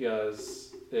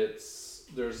 because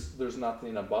there's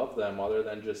nothing above them other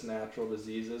than just natural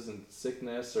diseases and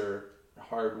sickness or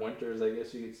hard winters, I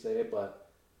guess you could say. But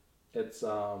it's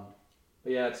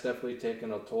it's definitely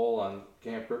taken a toll on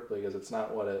Camp Berkeley because it's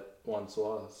not what it once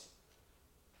was.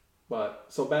 But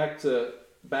so back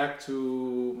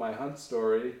to my hunt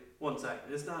story. 1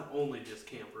 second. It's not only just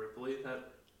Camp Ripley.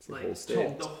 It's the whole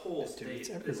state. The whole Dude, state. it's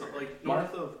It's everywhere. like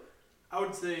north of. I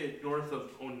would say north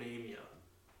of Onamia.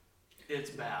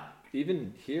 It's bad.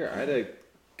 Even here, I had a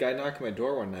guy knock on my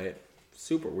door one night.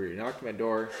 Super weird. He knocked on my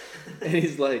door, and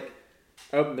he's like,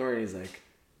 I opened the door, and he's like,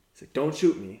 "Don't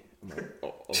shoot me." I'm like,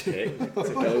 "Oh, okay." It's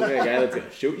like, okay, a guy that's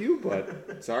gonna shoot you,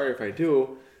 but sorry if I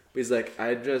do. But he's like,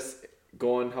 "I just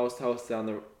going house to house in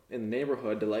the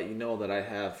neighborhood to let you know that I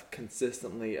have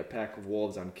consistently a pack of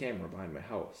wolves on camera behind my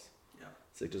house." Yeah.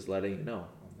 It's like, just letting you know.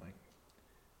 I'm like,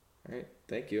 all right,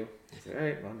 thank you. He's like, all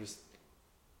right, well, I'm just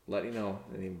letting you know.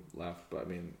 And he left. But I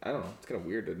mean, I don't know. It's kind of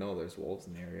weird to know there's wolves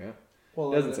in the area.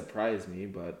 Well, It doesn't surprise me,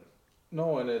 but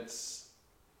no, and it's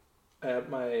at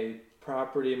my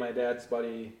property. My dad's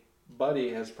buddy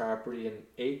has property in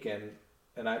Aiken,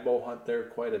 and I bow hunt there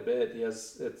quite a bit.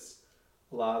 It's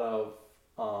a lot of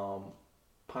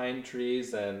pine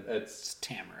trees, and It's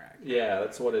tamarack. yeah,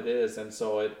 that's what it is. And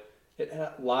so it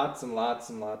had lots and lots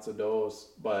and lots of does,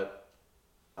 but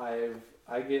I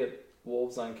get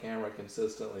wolves on camera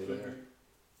consistently there,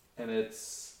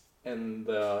 and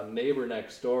the neighbor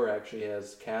next door actually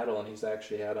has cattle, and he's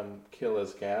actually had him kill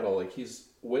his cattle. Like he's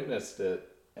witnessed it,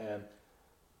 and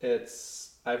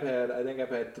I think I've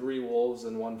had 3 wolves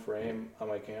in one frame on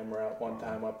my camera at one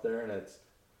time up there, and it's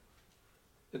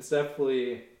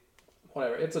definitely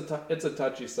whatever. It's a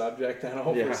touchy subject, I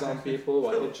know, Yeah. for some people,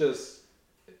 but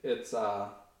it's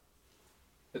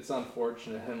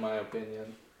unfortunate in my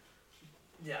opinion.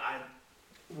 Yeah,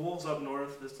 wolves up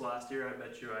north this last year, I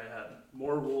bet you I had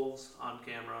more wolves on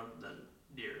camera than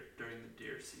deer during the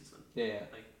deer season. Yeah.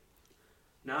 Like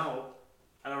now,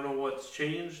 I don't know what's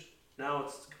changed. Now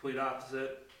it's the complete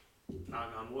opposite.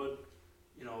 Knock on wood.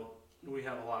 We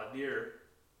have a lot of deer,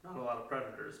 not a lot of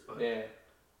predators, but Yeah.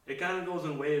 it kind of goes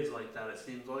in waves like that, it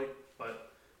seems like.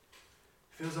 But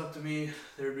if it was up to me,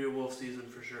 there would be a wolf season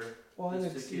for sure. Well, and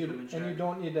Just to keep them in you check.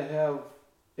 don't need to have.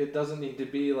 It doesn't need to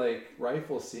be like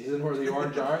rifle season where the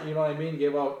orange aren't. You know what I mean?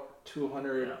 Give out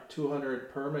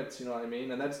 200 permits, you know what I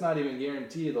mean? And that's not even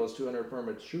guaranteed those 200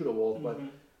 permits shoot a wolf, but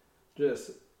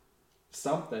just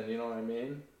something, you know what I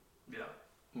mean? Yeah.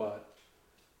 But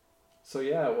so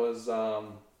yeah, it was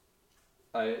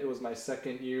it was my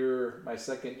second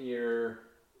year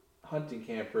hunting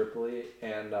camp Ripley,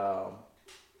 and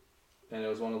it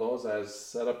was one of those. I was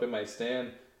set up in my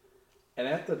stand, and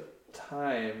at the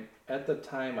time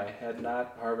I had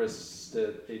not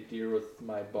harvested a deer with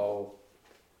my bow,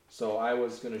 so I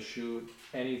was gonna shoot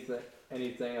anything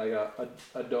like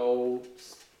a doe,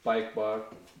 spike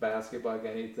buck, basket buck,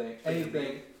 anything.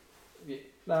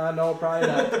 No, probably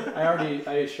not.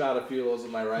 I shot a few of those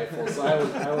with my rifle, so I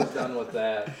was done with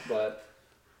that. But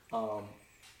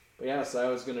yeah, so I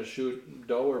was gonna shoot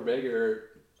doe or bigger.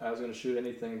 I was gonna shoot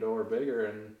anything doe or bigger,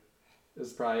 and it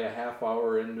was probably a half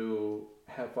hour into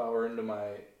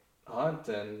my hunt,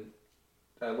 and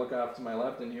I look off to my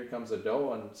left, and here comes a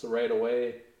doe, and so right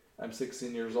away, I'm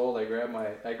 16 years old. I grab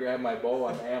my bow.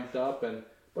 I'm amped up,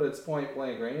 but it's point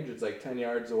blank range. It's like 10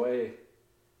 yards away.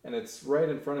 And it's right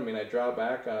in front of me, and I draw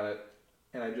back on it,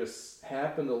 and I just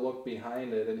happen to look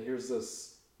behind it, and here's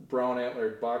this brown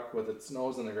antlered buck with its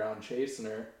nose in the ground chasing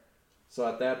her. So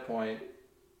at that point,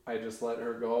 I just let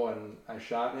her go, and I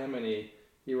shot him, and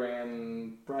he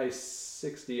ran probably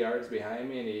 60 yards behind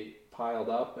me, and he piled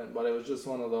up. But it was just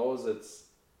one of those.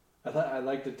 I'd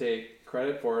like to take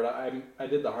credit for it. I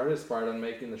did the hardest part on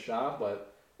making the shot,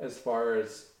 but as far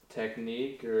as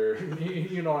technique, or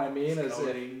you know what I mean, as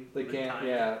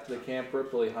the Camp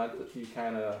Ripley hunt, that you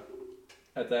kind of,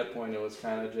 at that point it was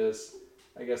kind of just,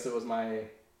 I guess it was my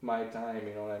time,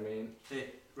 you know what I mean. Hey,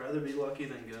 rather be lucky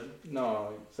than good.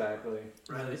 No, exactly.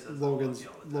 Riley says Logan's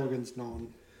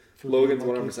known for Logan's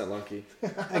being lucky. 100% lucky.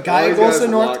 A guy Always goes got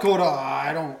to North luck. Dakota.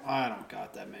 I don't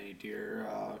got that many deer.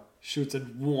 Shoots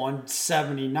at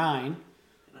 179, and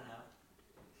a half.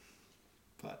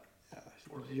 but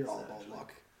you're all about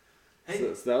luck.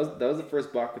 Hey, So that was the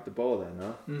first buck with the bow then,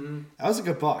 huh? Mm-hmm. That was a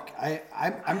good buck.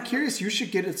 I'm curious. You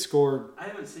should get it scored. I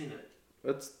haven't seen it.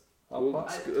 Let's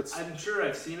I'm sure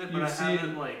I've seen it, but I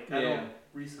haven't I don't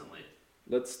recently.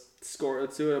 let's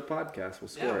do a podcast. We'll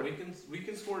score Yeah, it. we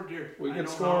can score deer. We could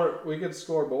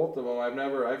score both of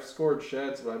them. I've scored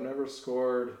sheds, but I've never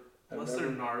scored. Unless they're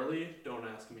gnarly, don't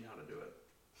ask me how to do it.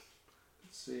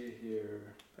 Let's see here.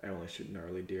 I only shoot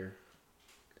gnarly deer.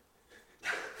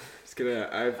 Just kidding.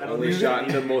 I've I don't only usually shot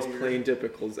eat the most deer. plain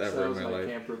typicals So ever that in was my my life.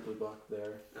 Camp Ripley buck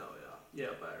there. Oh yeah,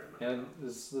 but I remember. And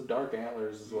this the dark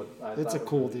antlers is what I It's thought a was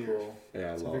cool really deer. cool. Yeah,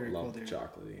 I It's a very cool love deer.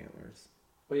 chocolatey antlers.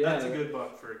 But yeah, That's a good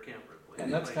buck for a Camp Ripley.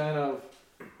 and that's kind of,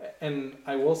 and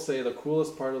I will say the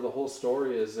coolest part of the whole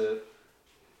story is that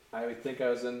I think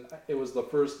it was the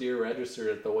first deer registered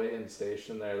at the weigh-in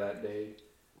station there that day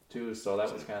too, so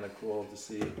that was kind of cool to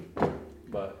see.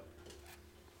 But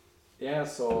yeah,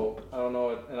 so I don't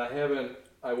know, and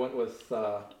I went with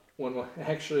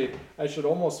actually I should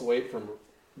almost wait for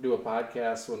do a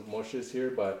podcast when Mush is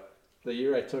here, but the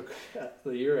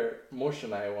year Mush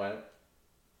and I went,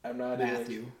 I'm not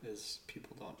Matthew, as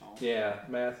people don't know. Yeah,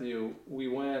 Matthew. We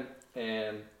went,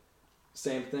 and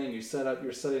same thing. You're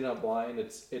setting up blind.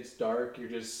 It's dark. You're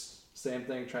just same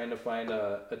thing, trying to find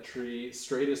a tree,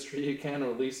 straightest tree you can,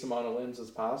 with the least amount of limbs as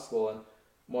possible. And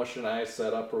Mush and I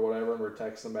set up or whatever, and we're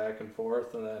texting back and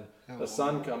forth. And then the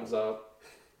sun comes up,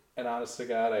 and honest to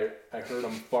God, I heard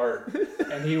him fart,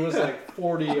 and he was like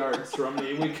 40 yards from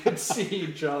me. We could see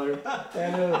each other,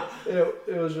 and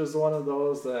it was just one of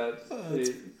those that.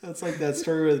 That's like that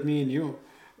story with me and you.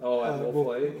 Oh, at Wolf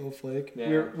Lake? Wolf Lake.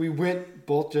 Yeah. We went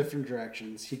both different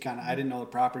directions. I didn't know the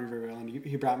property very well, and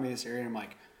he brought me this area, and I'm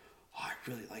like, oh, I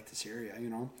really like this area, you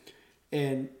know?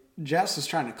 And Jess was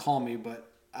trying to call me,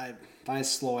 but my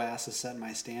slow ass is setting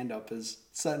my stand up.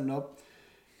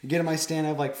 I get in my stand, I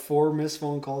have like 4 missed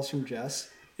phone calls from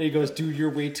Jess. And he goes, dude, you're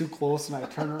way too close. And I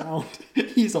turn around.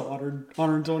 He's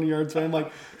 120 yards away. I'm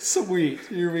like, sweet,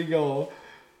 here we go.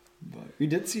 But we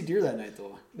did see deer that night,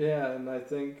 though. Yeah, and I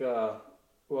think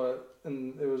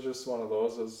and it was just one of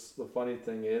those. The funny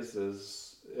thing is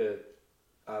it.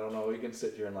 I don't know. We can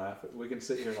sit here and laugh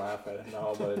at it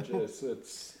now, but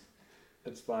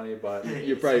it's funny. But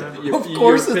You're probably Of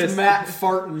course, you're it's pissed. Matt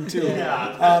farting too.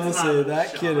 Yeah, that's Honestly, not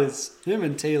that a kid shot. is him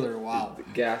and Taylor. Wow. The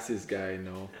gassiest guy,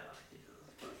 no.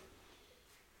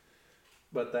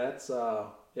 But that's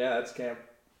that's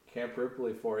Camp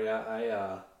Ripley for you.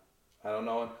 I don't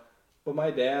know, but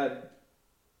my dad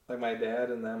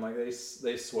and them, like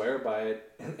they swear by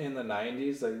it. In the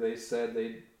 90s, like they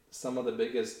said, some of the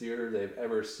biggest deer they've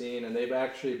ever seen, and they've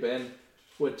actually been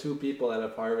with 2 people that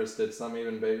have harvested some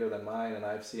even bigger than mine, and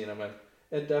I've seen them,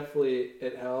 It definitely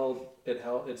it held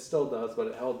it still does, but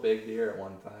it held big deer at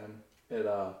one time.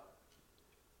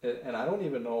 And I don't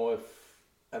even know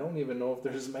if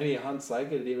there's many hunts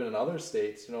like it even in other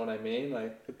states. You know what I mean?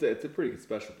 Like It's a pretty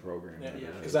special program. Yeah.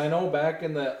 because I know back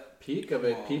in the peak of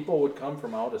it, people would come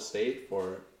from out of state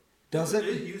for it.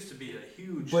 It used to be a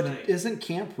huge But thing. isn't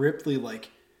Camp Ripley like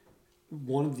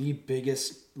one of the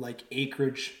biggest like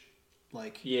acreage?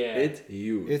 Like Yeah, It's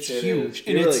huge. it's It huge, is.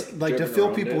 and You're, it's like to driven fill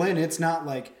around people it. in. It's not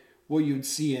like what you'd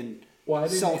see in Why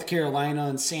did South Carolina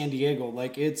and San Diego.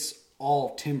 Like it's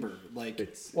all timber, like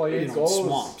It's Well, it you know, goes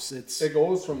swamps. It's It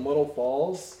goes from Little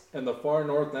Falls, and the far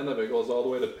north end of it goes all the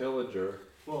way to Pillager.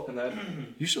 Well, And that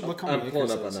you should look how I'm many pulling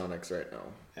acres up it is. on Onyx right now.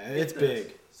 It's Get this.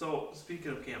 big. So,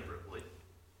 speaking of Camp Ripley,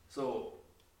 so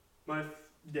my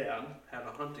dad had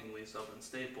a hunting lease up in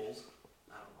Staples.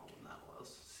 I don't know when that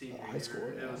was. Senior High year.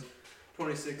 school, yeah. It was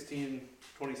 2016,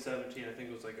 2017, I think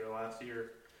it was like our last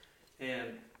year.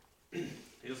 And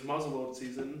it was muzzleload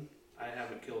season. I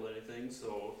haven't killed anything,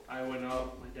 so I went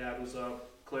up. My dad was up.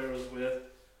 Claire was with.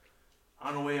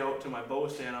 On the way out to my bow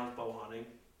stand, I was bow hunting.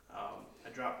 I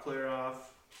dropped Claire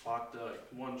off, walked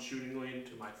one shooting lane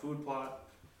to my food plot,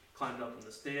 climbed up in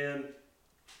the stand.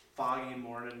 Foggy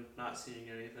morning, not seeing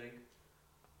anything.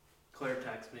 Claire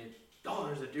texts me, "Oh,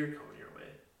 there's a deer coming your way."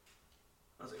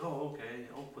 I was like, "Oh, okay."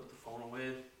 I'll put the phone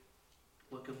away.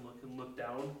 Look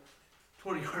down.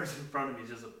 20 yards in front of me is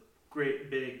just a great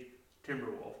big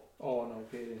timber wolf. oh no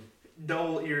kidding.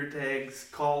 Double ear tags,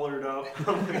 collared up.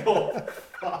 I'm like, oh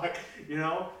fuck, you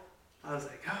know. I was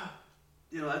like,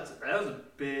 that was a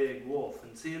big wolf,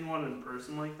 and seeing one in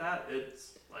person like that,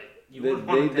 it's like you wouldn't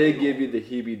want to They tangle. give you the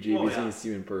heebie-jeebies Oh, yeah. when you see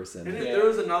you in person. And Yeah. there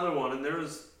was another one, and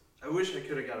I wish I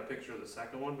could have got a picture of the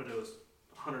second one, but it was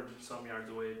 100 and some yards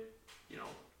away, you know,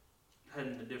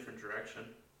 heading a different direction.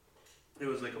 It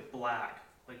was like a black,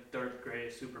 like dark gray,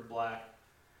 super black,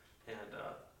 and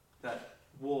that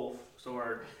wolf. So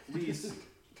our lease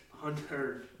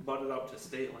hunter butted up to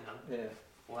state land. Yeah.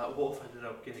 Well, that wolf ended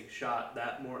up getting shot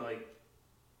that more like,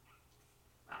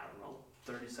 I don't know,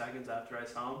 30 seconds after I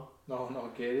saw him.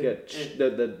 No kidding. Yeah,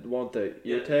 the one with the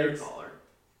ear deer tags. collar.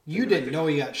 You didn't know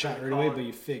he got shot right away, Collar. but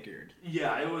you figured.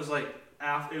 Yeah, it was like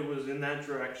it was in that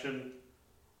direction.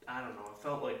 I don't know. It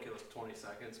felt like it was 20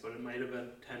 seconds, but it might have been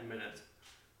 10 minutes.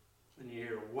 And you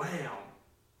hear wham,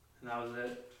 and that was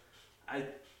it.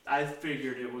 I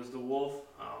figured it was the wolf,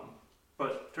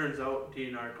 but turns out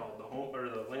DNR called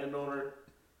the landowner,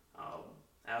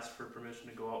 asked for permission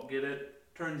to go out and get it.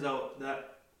 Turns out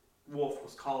that wolf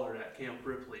was collared at Camp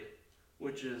Ripley,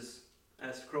 which is,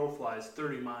 as crow flies,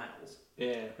 30 miles.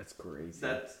 Yeah. That's crazy.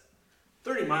 That's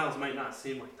 30 miles might not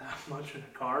seem like that much in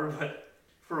a car, but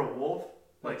for a wolf,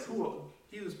 like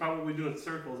he was probably doing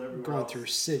circles everywhere. Going else. through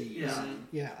cities. Yeah.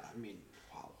 Yeah, I mean,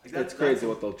 wow. Like It's crazy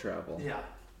what they'll travel. Yeah.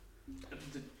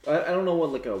 I don't know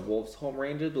what like a wolf's home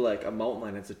range is, but like a mountain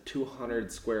lion, it's a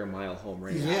 200 square mile home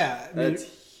range. Yeah, I mean, That's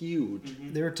huge.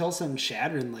 they were telling some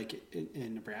Shadron like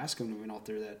in Nebraska when we went out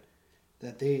there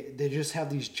that they just have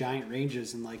these giant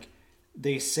ranges and like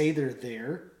they say they're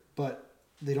there, but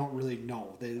they don't really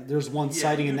know. There's one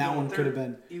sighting and that one could have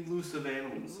been elusive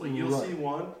animals. Like you'll Right. see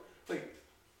one. Like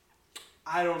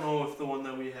I don't know if the one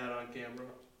that we had on camera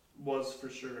was for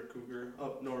sure a cougar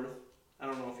up north. I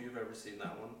don't know if you've ever seen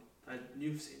that one.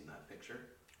 You've seen that picture.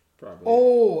 Probably.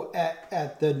 Oh,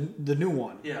 at the new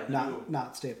one. Yeah, the not new-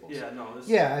 not Staples. Yeah, no, this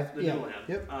Yeah, the yeah, new land.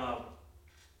 yep.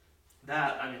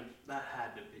 That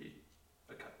had to be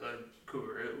a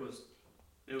cougar. It was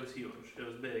huge. It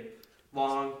was big,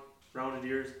 long, rounded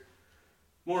ears.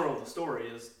 Moral of the story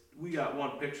is we got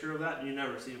one picture of that, and you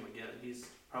never see him again. He's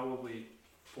probably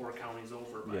 4 counties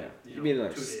over by Yeah. you You know, mean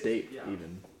like 2 days. state Yeah.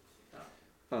 even.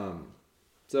 Yeah.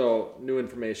 So new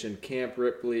information. Camp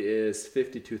Ripley is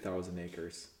 52,000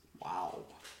 acres. Wow.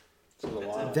 It's a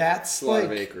lot. That's It's a lot of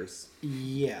like acres.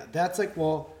 yeah, that's like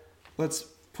well, let's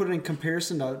put it in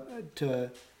comparison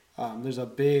to there's a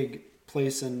big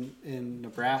place in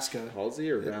Nebraska. Halsey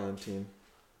or Valentine?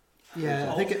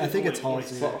 Yeah, I think it's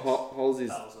Halsey. Halsey's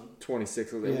 1,000.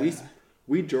 26. Yeah.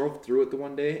 We drove through it the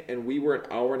one day, and we were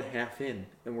an hour and a half in,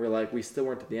 and we're like, we still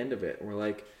weren't at the end of it, and we're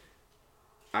like,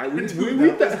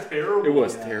 Dude, that was terrible. It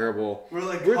was Yeah. terrible. We're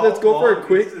like, Let's how go for a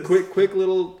long is this? quick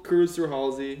little cruise through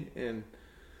Halsey, and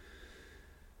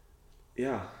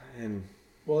yeah, and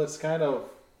Well, it's kind of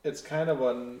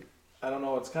an I don't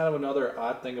know. It's kind of another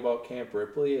odd thing about Camp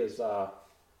Ripley is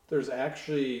there's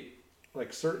actually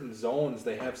like certain zones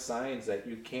they have signs that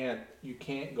you can't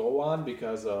go on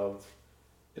because of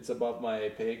it's above my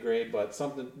pay grade, but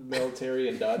something military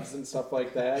and duds and stuff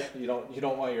like that. You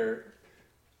don't want your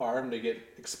arm to get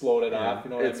exploded off. You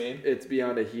know what I mean? It's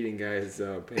beyond a heating guy's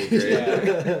pay grade.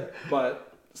 Yeah.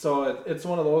 But so it's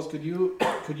one of those. Could you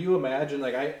imagine?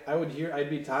 Like I'd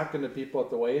be talking to people at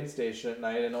the weighing station at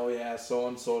night, and oh yeah, so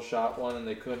and so shot one, and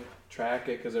they couldn't track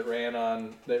it because it ran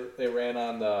on they ran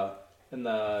on the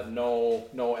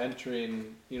no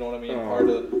entering. You know what I mean? Part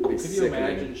of. Could you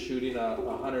imagine shooting a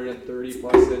 130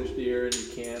 plus inch deer and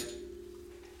you can't?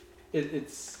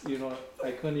 It's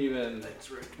I couldn't even.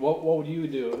 Thanks, Rick. What would you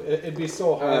do? It'd be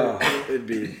so hard. It'd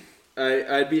be.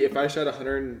 I'd be if I shot a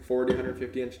 140,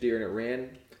 150 inch deer and it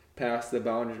ran past the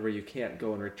boundary where you can't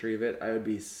go and retrieve it. I would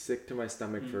be sick to my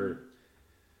stomach for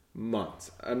months.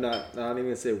 I'm not even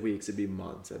gonna say weeks. It'd be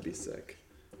months. I'd be sick.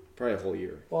 Probably a whole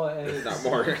year. Well, and not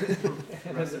more.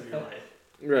 The rest of your life.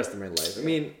 The rest of my life. I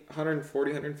mean,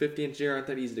 140, 150 inch deer aren't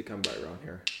that easy to come by around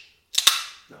here.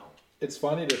 No. It's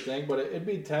funny to think, but it'd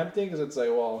be tempting because it's like,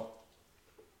 well,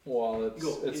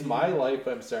 it's my life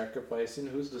I'm sacrificing.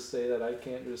 Who's to say that I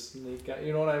can't just sneak out?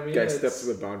 You know what I mean? Guy steps to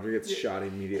the boundary, gets shot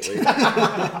immediately.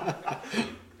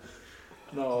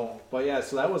 No, but yeah.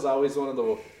 So that was always one of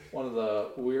the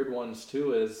weird ones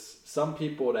too. Is some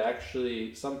people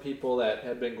that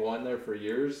had been going there for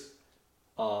years,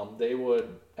 they would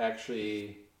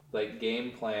actually like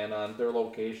game plan on their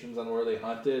locations on where they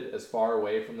hunted as far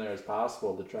away from there as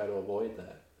possible to try to avoid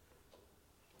that.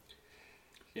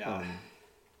 Yeah.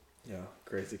 Yeah,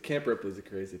 crazy. Camp Ripley's a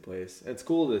crazy place. It's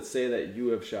cool to say that you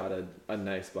have shot a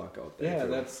nice buck out there. Yeah,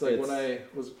 that's like when I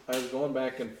was going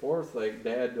back and forth, like,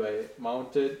 Dad, do I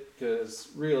mount it? Because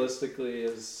realistically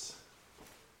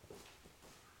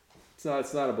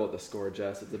It's not about the score,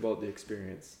 Jess. It's about the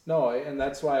experience. No, and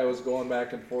that's why I was going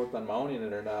back and forth on mounting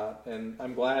it or not. And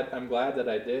I'm glad that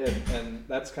I did. And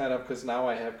that's kind of because now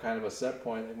I have kind of a set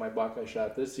point. Like my buck I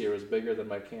shot this year was bigger than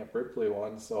my Camp Ripley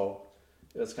one, so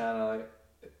it's kind of like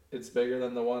it's bigger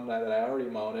than the one that I already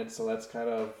mounted. So that's kind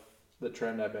of the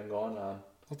trend I've been going on.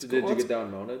 Did you get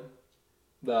down mounted?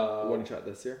 The one shot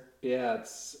this year? Yeah,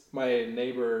 it's my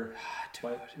neighbor.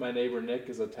 My neighbor Nick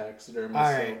is a taxidermist.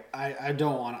 All right, I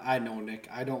don't want to. I know Nick.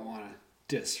 I don't want to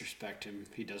disrespect him.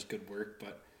 He does good work,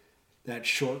 but that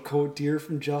short coat deer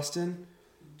from Justin.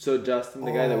 So Justin,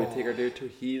 the guy that we take our deer to,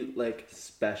 he like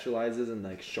specializes in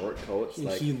like short coats.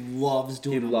 Like he loves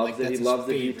doing. He loves it. He loves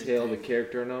the detail, the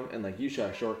character in them, and like you shot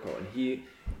a short coat, and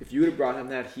if you would have brought him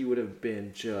that, he would have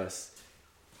been just.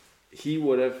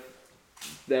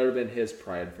 That would have been his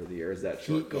pride for the year. Is that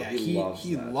short coat?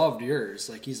 He loved yours.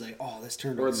 Like he's like, oh, this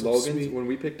turned out so Logan's, sweet. when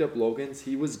we picked up Logan's,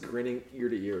 he was grinning ear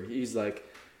to ear. He's like,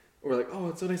 we're like, oh,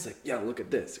 it's so nice. Like, yeah, look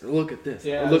at this, or look at this,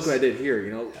 or look what I did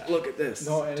here. Look at this.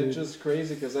 No, and it's just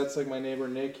crazy because that's like my neighbor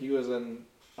Nick. He was in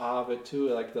awe of it too.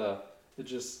 Like it's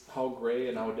just how gray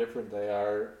and how different they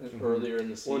are earlier in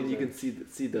the season. Well, you can see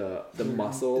the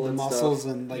muscle, the muscles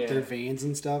and like their veins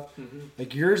and stuff. Mm-hmm.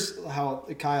 Like yours, how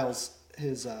Kyle's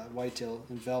his whitetail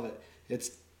and velvet.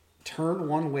 It's turned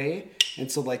one way, and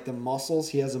so like the muscles,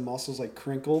 he has the muscles like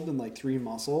crinkled and like three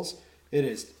muscles.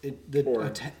 Is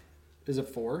it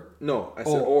four? No, I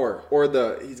said or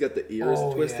he's got the ears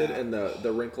twisted and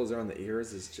the wrinkles around the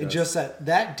ears is just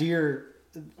that deer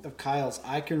of Kyle's.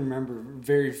 I can remember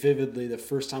very vividly the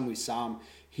first time we saw him.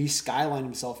 He skylined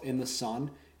himself in the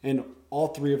sun, and all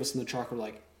three of us in the truck were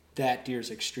like, "That deer's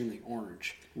extremely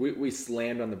orange." We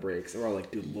slammed on the brakes and we're like,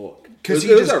 dude, look. Because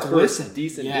it was our first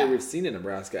decent deer we've seen in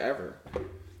Nebraska ever.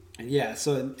 Yeah,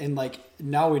 so, and like,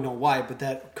 now we know why, but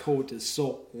that coat is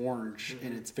so orange,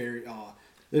 and it's very,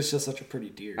 it's just such a pretty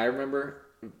deer. I remember,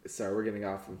 sorry, we're getting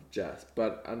off of Jess,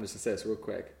 but I'm just going to say this real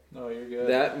quick. No, you're good.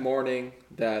 That morning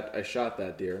that I shot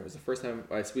that deer, it was the first time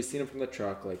we seen him from the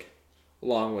truck, like, a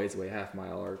long ways away, half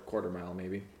mile or quarter mile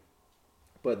maybe.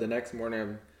 But the next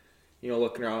morning, I'm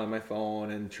looking around on my phone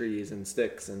and trees and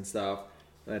sticks and stuff.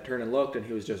 And I turned and looked, and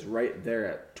he was just right there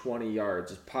at 20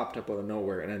 yards, just popped up out of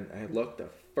nowhere. And then I looked, the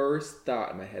first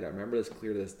thought in my head, I remember this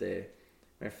clear to this day,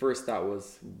 my first thought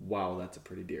was, wow, that's a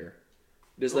pretty deer.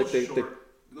 Just those like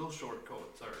those short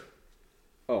coats are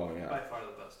by far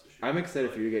the best to shoot. I'm excited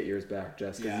for you to get yours back,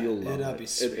 Jess, because you'll love it. Be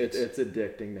sweet. It's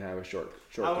addicting to have a short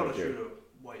coat. I want to shoot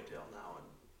a whitetail now and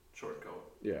short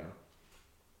coat. Yeah.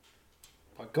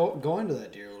 But go into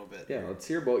that deer a little bit. Yeah, let's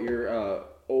hear about your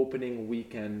opening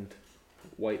weekend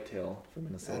whitetail from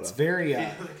Minnesota. That's very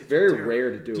very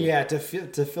rare to do. Yeah, to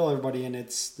fill everybody in,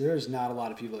 there's not a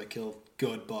lot of people that kill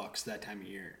good bucks that time of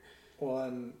year. Well,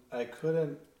 and I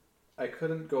couldn't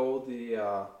go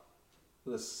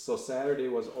so Saturday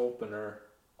was opener.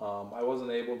 I wasn't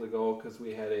able to go because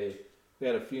we had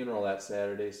a funeral that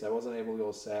Saturday, so I wasn't able to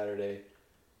go Saturday,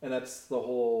 and that's the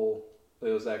whole. It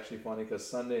was actually funny because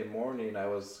Sunday morning I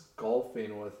was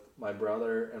golfing with my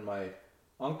brother and my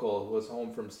uncle was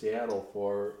home from Seattle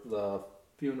for the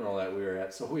funeral that we were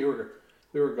at. So we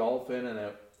were golfing, and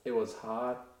it was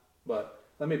hot. But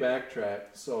let me backtrack.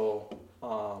 So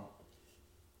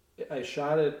I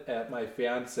shot it at my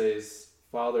fiance's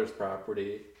father's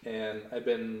property, and I've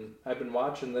been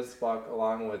watching this buck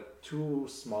along with 2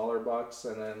 smaller bucks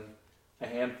and then a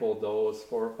handful of does,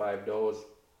 4 or 5 does,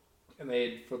 and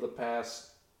they'd, for the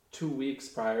past 2 weeks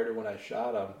prior to when I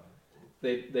shot them,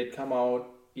 they'd come out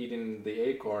eating the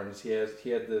acorns. He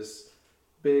had this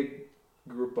big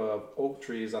group of oak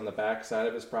trees on the back side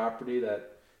of his property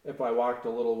that if I walked a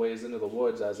little ways into the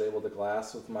woods, I was able to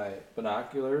glass with my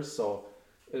binoculars. So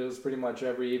it was pretty much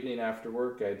every evening after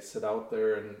work, I'd sit out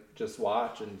there and just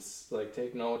watch and like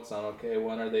take notes on, okay,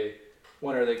 when are they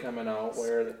coming out,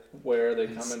 where are they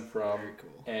coming from, very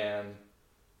cool.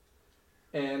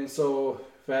 and so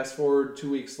fast forward 2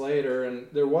 weeks later, and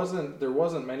there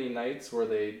wasn't many nights where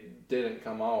they didn't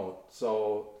come out.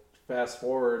 So fast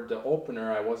forward the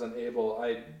opener, I wasn't able.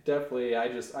 I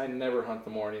never hunt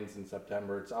the mornings in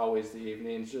September. It's always the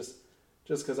evenings, just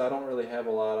because I don't really have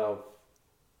a lot of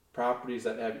properties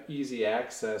that have easy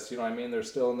access. You know what I mean? They're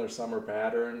still in their summer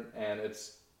pattern, and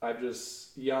I'm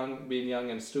just being young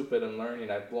and stupid and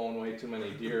learning. I've blown way too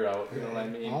many deer out. You know what I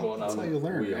mean? Well, that's how you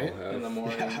learn, right? In the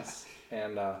mornings.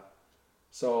 And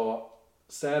so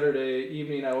Saturday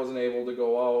evening I wasn't able to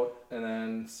go out, and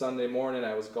then Sunday morning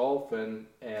I was golfing,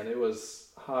 and it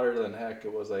was hotter than heck.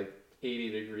 It was like 80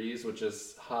 degrees, which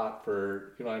is hot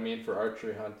for, you know what I mean, for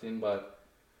archery hunting. But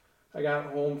I got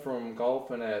home from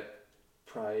golfing at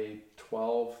probably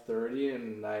 12:30,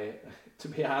 and to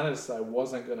be honest, I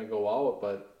wasn't going to go out,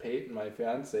 but Peyton, my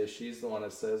fiance, she's the one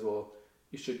that says, well,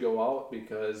 you should go out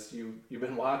because you've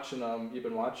been watching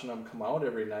them come out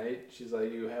every night. She's like,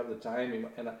 you have the time.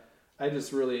 And I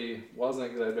just really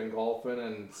wasn't, because I've been golfing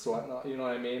and sweating, you know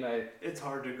what I mean? It's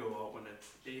hard to go out when it's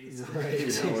 80. Right.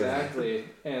 Exactly.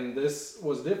 And this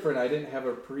was different. I didn't have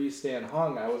a pre-stand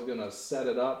hung. I was going to set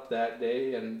it up that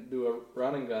day and do a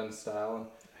run and gun style.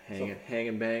 Hang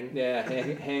and bang. Yeah,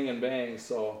 hang and bang.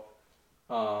 So,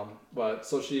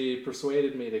 so she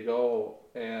persuaded me to go,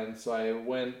 and so I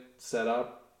went, set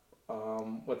up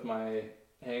with my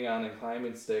hang on and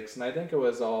climbing sticks, and I think I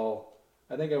was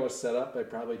set up by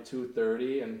probably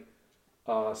 2:30,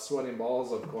 and sweating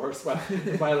balls, of course. By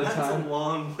the That's time a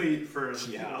long wait for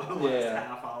the last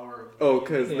half hour.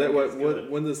 Because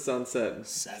when the sunset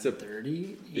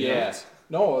 7:30. Yeah.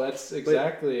 No, that's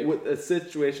exactly. But with a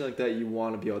situation like that, you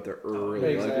want to be out there early,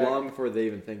 exactly. like long before they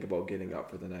even think about getting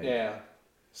up for the night. Yeah.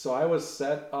 So I was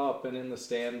set up and in the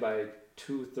stand by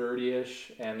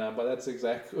 2:30ish, and but that's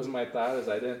exactly was my thought. Is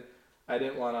I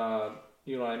didn't want to,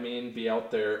 you know what I mean, be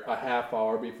out there a half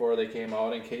hour before they came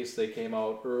out in case they came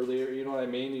out earlier. You know what I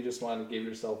mean? You just want to give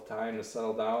yourself time to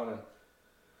settle down, and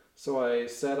so I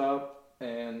set up,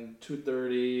 and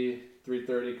 2:30.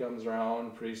 3:30 comes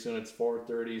around. Pretty soon it's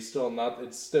 4:30.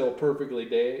 It's still perfectly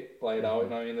light out. You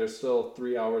know what I mean? There's still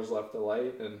 3 hours left of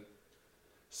light. And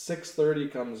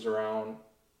 6:30 comes around,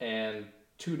 and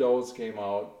 2 does came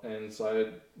out. And so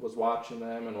I was watching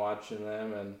them, and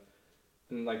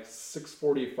like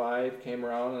 6:45 came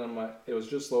around, and it was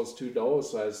just those 2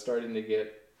 does. So I was starting to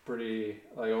get pretty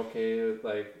like, okay,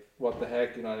 like what the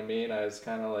heck, you know what I mean? I was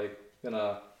kind of like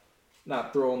gonna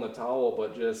not throw in the towel,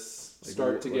 but just Like,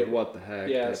 start to get what the heck.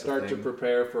 Yeah, start to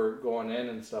prepare for going in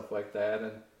and stuff like that.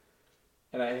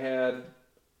 And I had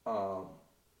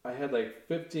like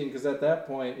 15, because at that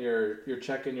point you're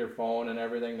checking your phone and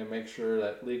everything to make sure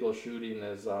that legal shooting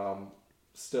is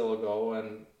still a go.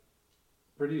 And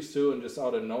pretty soon, just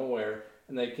out of nowhere,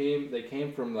 and they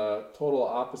came from the total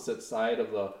opposite side of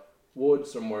the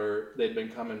woods from where they'd been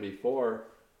coming before.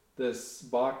 This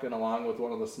buck, and along with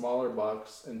one of the smaller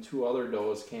bucks and 2 other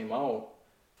does, came out.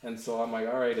 And so I'm like,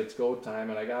 all right, it's go time.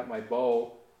 And I got my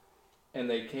bow, and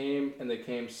they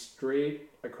came straight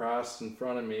across in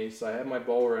front of me. So I had my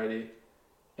bow ready,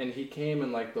 and he came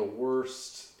in like the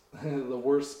worst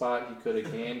spot he could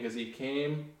have came, because he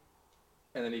came,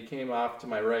 and then he came off to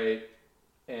my right,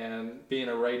 and being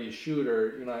a righty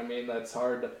shooter, you know what I mean, that's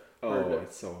hard to,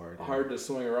 it's so hard. Hard to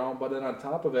swing around. But then on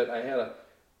top of it, I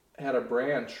had a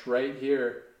branch right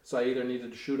here, so I either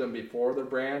needed to shoot him before the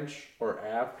branch or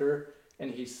after.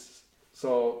 And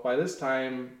so by this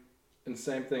time, and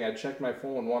same thing, I checked my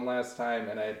phone one last time,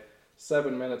 and I had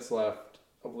 7 minutes left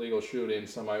of legal shooting.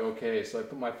 So I'm like, okay, so I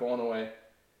put my phone away,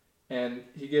 and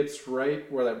he gets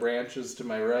right where that branch is to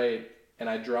my right, and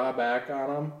I draw back on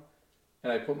him,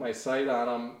 and I put my sight on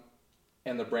him,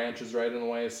 and the branch is right in the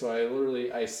way. So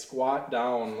I squat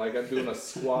down like I'm doing a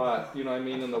squat, you know what I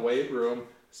mean, in the weight room.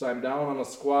 So I'm down on a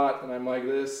squat, and I'm like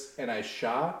this, and I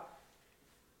shot,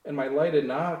 and my lighted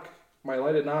knock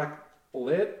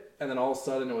lit, and then all of a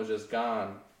sudden it was just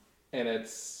gone. And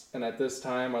at this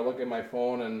time I look at my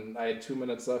phone and I had 2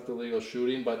 minutes left of legal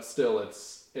shooting, but still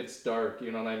it's dark,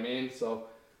 you know what I mean? So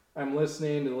I'm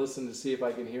listening to see if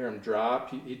I can hear him drop.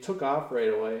 He took off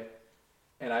right away,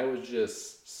 and I was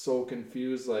just so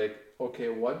confused, like, okay,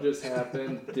 what just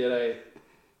happened? Did I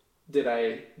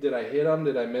hit him?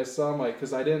 Did I miss him? Like,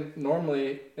 because I didn't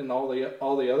normally, in all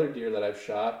the other deer that I've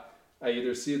shot, I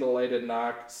either see the lighted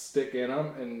knock stick in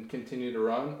them and continue to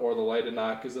run, or the lighted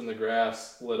knock is in the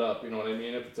grass lit up. You know what I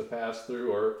mean? If it's a pass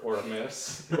through or a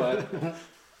miss, but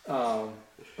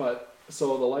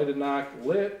so the lighted knock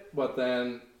lit, but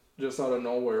then just out of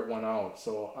nowhere it went out.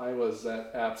 So I was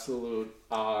at absolute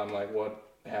awe on like what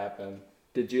happened.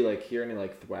 Did you like hear any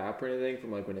like thwap or anything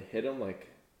from like when it hit him? Like,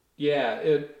 yeah,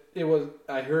 it was.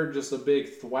 I heard just a big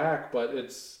thwack, but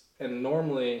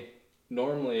normally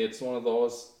it's one of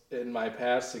those. In my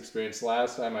past experience,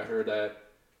 last time I heard that,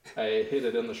 I hit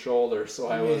it in the shoulder, so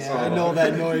I was. Yeah, I know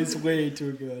that noise way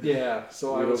too good. Yeah,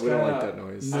 so I was we kind don't of. like that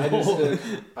noise. No.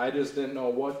 I just didn't know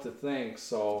what to think.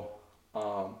 So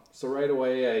right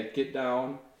away I get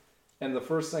down, and the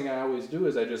first thing I always do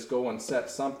is I just go and set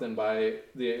something by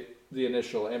the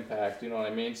initial impact. You know what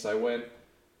I mean? So I went,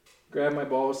 grabbed my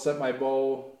bow, set my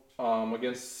bow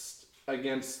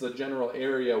against the general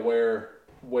area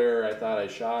where I thought I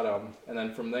shot him, and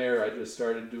then from there I just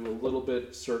started to do a little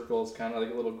bit circles, kind of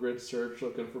like a little grid search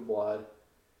looking for blood,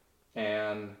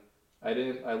 and I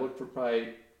looked for probably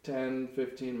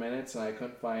 10-15 minutes and I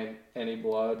couldn't find any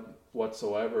blood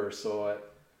whatsoever. So at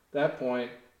that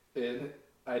point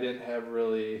I didn't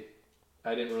really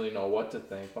know what to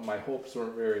think, but my hopes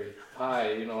weren't very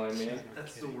high, you know what I mean?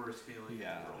 That's the worst feeling.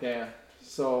 Yeah.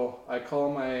 So I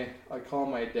call my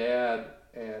dad,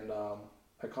 and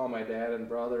I call my dad and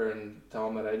brother and tell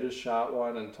them that I just shot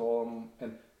one, and told them,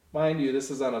 and mind you, this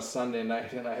is on a Sunday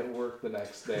night and I had work the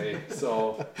next day,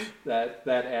 so that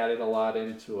added a lot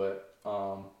into it.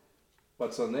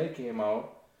 But so then they came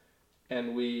out,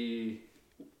 and we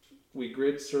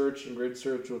grid searched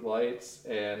with lights,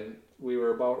 and we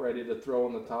were about ready to throw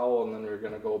in the towel, and then we were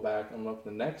going to go back and look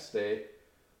the next day.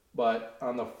 But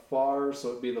on the so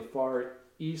it'd be the far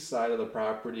east side of the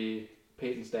property,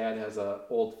 Peyton's dad has a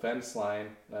old fence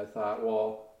line, and I thought,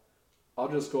 well, I'll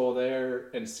just go there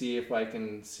and see if I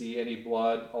can see any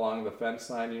blood along the fence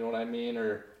line, you know what I mean?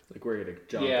 Or like where you to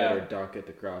jump it or duck it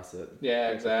to cross it. Yeah,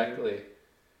 exactly.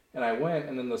 And I went,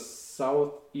 and in the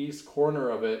southeast corner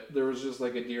of it, there was just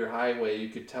like a deer highway. You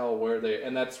could tell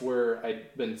and that's where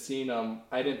I'd been seeing them.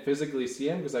 I didn't physically see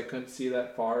them because I couldn't see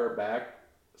that far back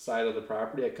side of the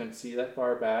property. I couldn't see that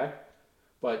far back.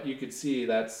 But you could see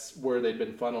that's where they'd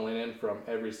been funneling in from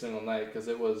every single night, because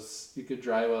you could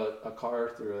drive a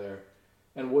car through there.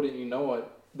 And wouldn't you know it,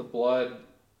 the blood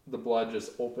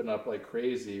just opened up like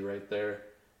crazy right there.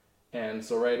 And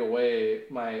so right away,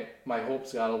 my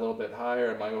hopes got a little bit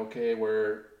higher. I'm like, okay,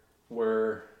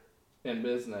 we're in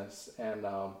business. And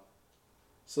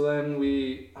so then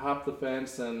we hopped the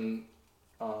fence, and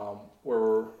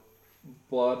we're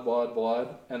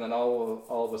blood. And then all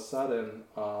of a sudden,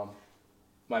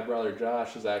 my brother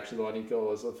Josh is actually the one. He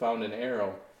goes, I found an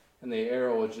arrow, and the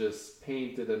arrow was just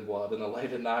painted in blood, and the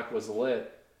lighted knock was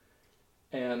lit,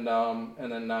 and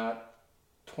then not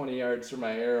 20 yards from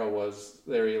my arrow was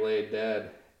there. He lay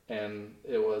dead, and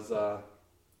it was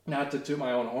not to toot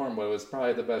my own horn, but it was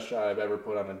probably the best shot I've ever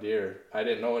put on a deer. I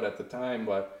didn't know it at the time,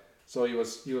 but so he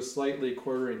was slightly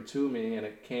quartering to me, and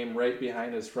it came right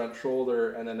behind his front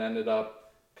shoulder, and then ended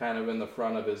up kind of in the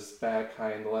front of his back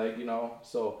hind leg, you know.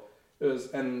 So it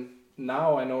was, and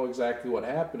now I know exactly what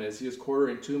happened. Is he was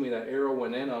quartering to me, that arrow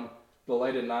went in him, the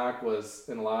lighted knock was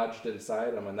lodged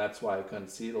inside him, and that's why I couldn't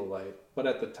see the light. But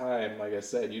at the time, like I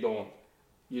said, you don't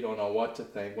know what to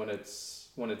think when it's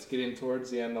getting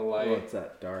towards the end of the light. Well, it's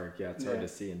that dark. Yeah, it's hard to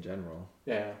see in general.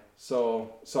 Yeah.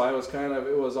 So I was kind of,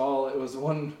 it was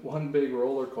one big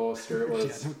roller coaster. It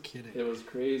was no kidding. It was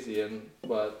crazy,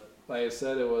 but like I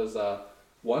said, it was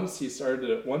once he started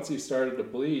to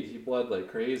bleed, he bled like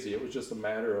crazy. It was just a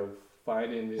matter of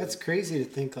finding the. That's crazy to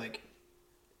think, like,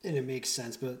 and it makes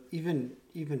sense. But even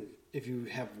if you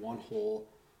have one hole,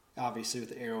 obviously with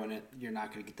the arrow in it, you're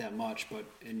not going to get that much. But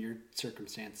in your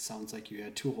circumstance, it sounds like you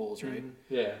had two holes, right?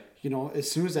 Mm-hmm. Yeah. You know, as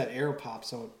soon as that arrow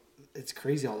pops out, it's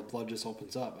crazy how the blood just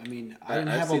opens up. I mean, I didn't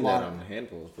I've have seen a lot that on a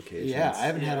handful of occasions. Yeah, I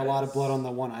haven't had a lot of blood on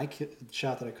the one I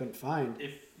shot that I couldn't find.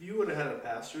 If you would have had a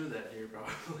pass through, that deer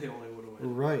probably only would have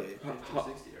went Right. 50 or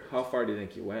 60 yards. How far do you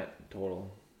think you went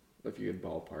total, if you could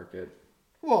ballpark it?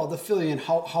 Well, the filling in,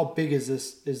 how big is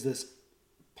this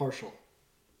partial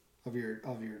of your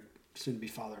soon to be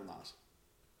father-in-law's?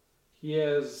 He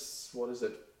has, what is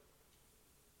it,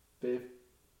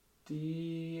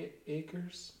 50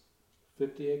 acres?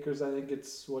 50 acres, I think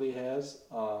it's what he has.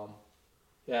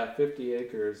 Yeah, 50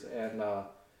 acres. And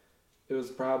it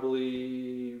was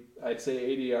probably, I'd say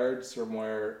 80 yards from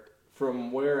where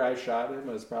I shot him.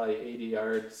 It was probably 80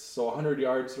 yards. So 100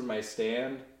 yards from my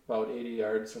stand, about 80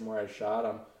 yards from where I shot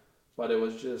him. But it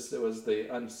was the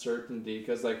uncertainty.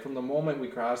 Because, like, from the moment we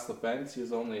crossed the fence, he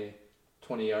was only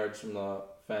 20 yards from the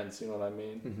fence, you know what I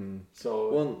mean? Mm-hmm.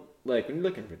 So, well, like, when you're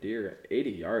looking for deer,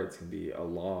 80 yards can be a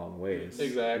long ways.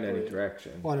 Exactly. In any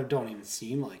direction. Well, it don't even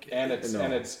seem like it. and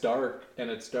it's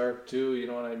dark too, you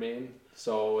know what I mean?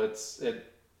 So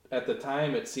at the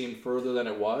time it seemed further than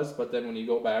it was, but then when you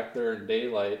go back there in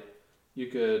daylight, you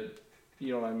could,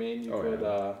 you know what I mean? You could.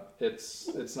 Yeah.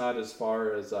 It's not as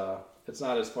far as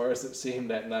it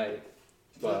seemed at night,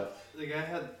 but like I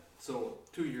had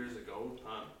 2 years ago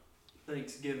on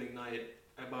Thanksgiving night,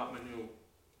 I bought my new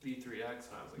V3X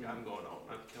and I was like, I'm going out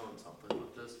and I'm killing something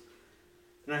with this.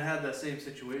 And I had that same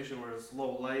situation where it was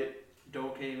low light, doe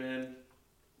came in,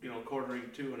 quartering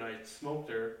 2, and I smoked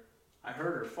her. I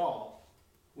heard her fall.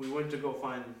 We went to go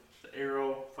find the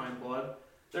arrow, find blood.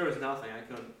 There was nothing. I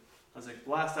was like,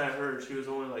 last I heard, she was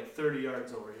only like 30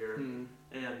 yards over here.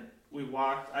 And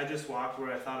I just walked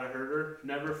where I thought I heard her.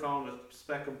 Never found a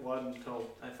speck of blood until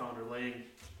I found her laying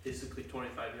basically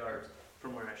 25 yards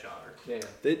from where I shot her. yeah.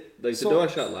 The doe I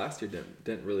shot last year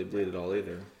didn't really bleed at all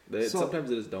either.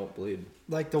 Sometimes they just don't bleed.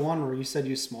 Like the one where you said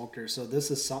you smoked her. So this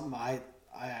is something I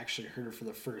actually heard for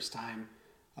the first time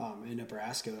in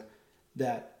Nebraska.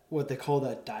 That what they call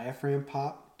that diaphragm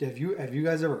pop. Have you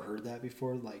guys ever heard that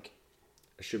before? Like,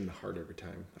 I shoot in the heart every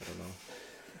time. I don't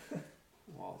know.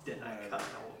 Well, did I cut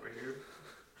out over here?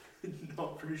 No,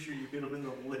 I'm pretty sure you hit them in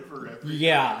the liver every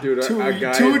yeah, dude.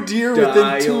 Two deer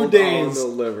within 2 days on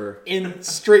the liver.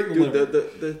 Straight in the Dude, liver.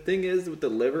 the thing is with the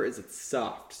liver is it's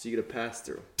soft, so you get a pass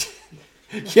through.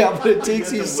 Yeah, but it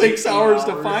takes you 6 hours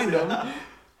to find yeah. them.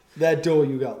 That doe,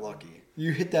 you got lucky.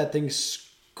 You hit that thing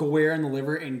square in the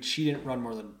liver, and she didn't run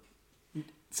more than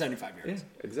 75 yards. Yeah,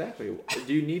 exactly.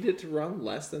 Do you need it to run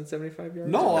less than 75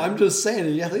 yards? No, I'm just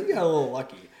saying. I think you got a little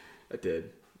lucky. I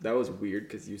did. That was weird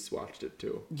because you swatched it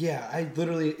too. Yeah,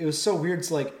 it was so weird. It's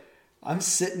like, I'm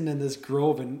sitting in this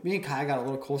grove, and me and Kai got a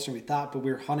little closer than we thought, but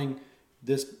we were hunting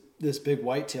this big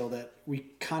whitetail that we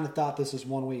kind of thought this was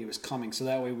one way he was coming, so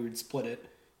that way we would split it,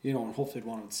 and hopefully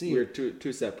one would see. We were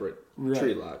two separate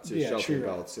tree lots, or shelter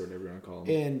belts, or whatever you want to call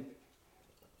them. And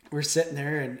we're sitting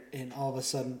there, and all of a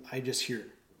sudden, I just hear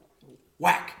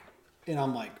whack, and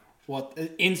I'm like, what?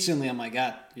 Instantly, I'm like,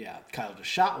 yeah, Kyle just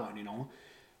shot one,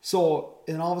 So,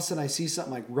 and all of a sudden I see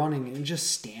something like running and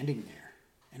just standing there.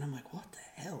 And I'm like, what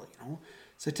the hell,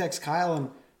 So I text Kyle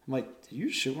and I'm like, did you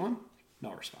shoot one?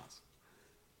 No response.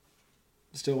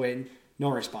 Still waiting. No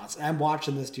response. And I'm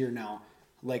watching this deer now,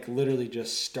 like literally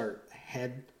just start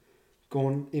head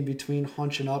going in between,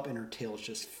 hunching up, and her tail's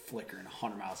just flickering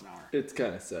 100 miles an hour. It's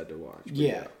kind of sad to watch.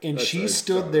 Yeah. And she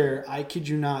stood there, I kid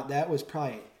you not, that was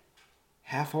probably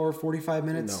half hour, 45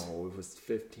 minutes? No, it was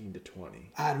 15 to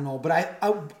 20. I don't know, but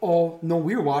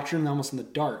we were watching her almost in the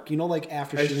dark. Like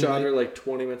after I shot her like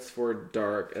 20 minutes before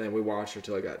dark, and then we watched her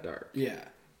till it got dark. Yeah,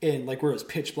 and like where it was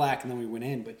pitch black, and then we went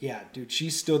in. But yeah, dude, she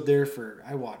stood there for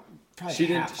probably she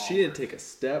half didn't. She didn't take a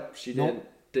step. She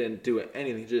didn't do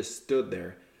anything. She just stood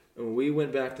there. And when we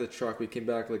went back to the truck, we came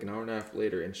back like an hour and a half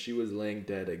later, and she was laying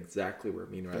dead exactly where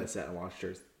me and Riley sat and watched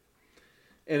her.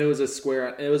 And it was a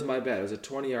square. It was my bad. It was a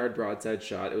 20-yard broadside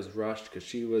shot. It was rushed because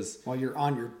she was. Well, you're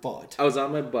on your butt. I was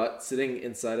on my butt, sitting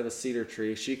inside of a cedar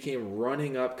tree. She came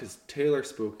running up because Taylor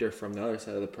spooked her from the other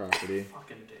side of the property.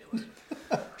 Fucking Taylor.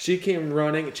 She came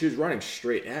running, and she was running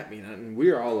straight at me, and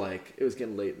we were all like, it was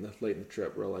getting late in the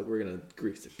trip. We're like, we're gonna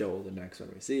grease the doe the next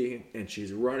one we see, and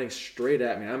she's running straight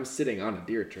at me. I'm sitting on a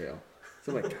deer trail,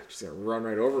 so I'm like, God, she's gonna run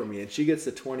right over me, and she gets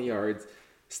to 20 yards,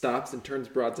 stops and turns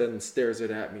broadside and stares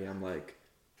it at me. I'm like,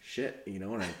 shit,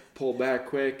 and I pull back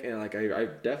quick, and like I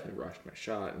definitely rushed my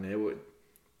shot, and it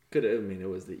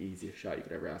was the easiest shot you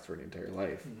could ever ask for in your entire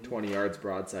life. 20 yards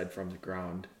broadside from the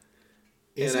ground.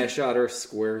 And I shot her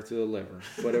square through the liver,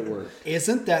 but it worked.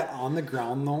 Isn't that on the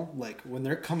ground though? Like when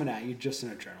they're coming at you, just an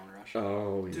adrenaline rush.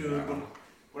 Oh yeah. Dude,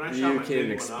 when I shot You my can't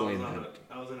big explain one, that.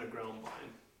 I was in a ground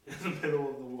blind in the middle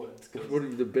of the woods.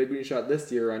 What the big one shot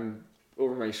this year on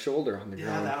over my shoulder on the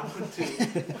ground? Yeah, that one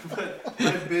too. But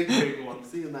my big one,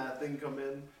 seeing that thing come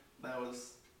in, that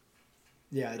was.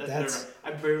 Yeah, that's.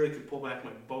 I barely could pull back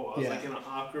my bow. I was like in an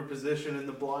awkward position in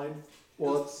the blind.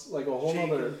 Well, it's like a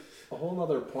whole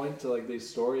nother point to like these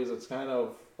stories. It's kind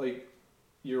of like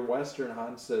your western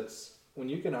hunts. It's when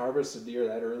you can harvest a deer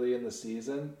that early in the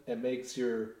season, it makes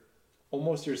your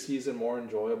almost your season more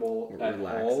enjoyable at home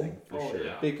Relaxing for Oh, sure.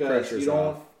 yeah. because Pressure's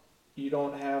off. you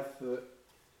don't have the.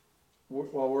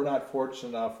 Well, we're not fortunate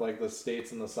enough like the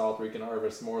states in the South where we can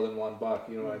harvest more than $1.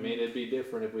 You know what I mean? It'd be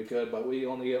different if we could, but we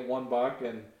only get $1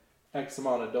 and X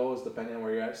amount of does depending on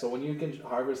where you're at. So when you can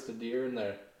harvest a deer in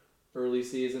the early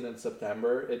season in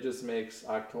September, it just makes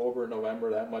October,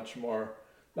 November that much more.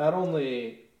 Not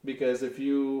only because if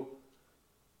you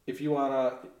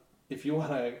wanna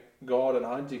go out and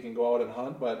hunt, you can go out and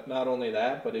hunt. But not only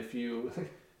that, but if you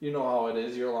you know how it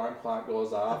is, your alarm clock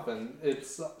goes off, and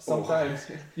it's sometimes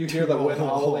you hear the wind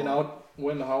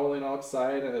howling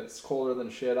outside, and it's colder than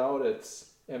shit out.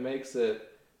 It makes it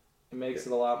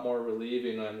a lot more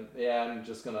relieving. And yeah, I'm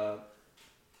just gonna.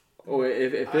 Oh,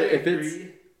 if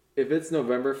agree. it's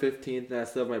November 15th and I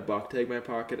still have my buck tag in my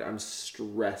pocket, I'm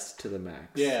stressed to the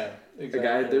max. Yeah,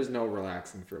 exactly. There's no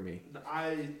relaxing for me.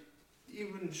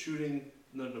 Even shooting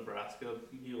the Nebraska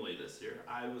muley this year,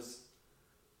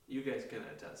 you guys can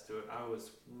attest to it. I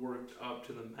was worked up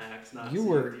to the max, not seeing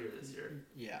deer this year.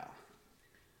 Yeah.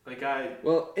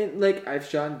 I've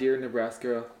shot deer in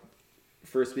Nebraska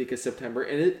first week of September,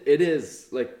 and it is,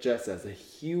 like Jess says, a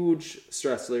huge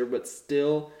stress reliever, but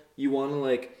still you want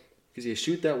to because you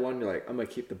shoot that one, you're like, I'm going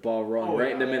to keep the ball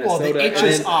rolling into Minnesota. Well, the itch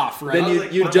is off, right?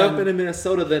 Then you jump into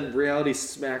Minnesota, then reality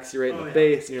smacks you right in the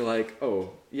face, and you're like, oh,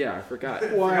 yeah, I forgot.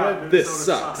 This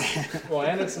sucks. Well,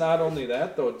 and it's not only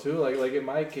that, though, too. Like in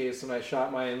my case, when I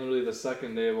shot mine literally the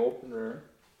second day of opener,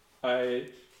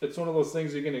 it's one of those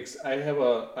things you can, I have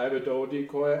a doe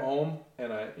decoy at home,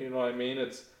 and you know what I mean?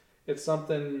 It's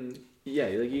something... Yeah,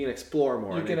 you can explore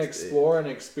more. You can explore and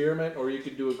experiment, or you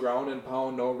could do a ground and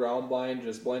pound, no ground blind,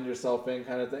 just blend yourself in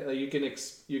kind of thing. Like you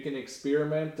can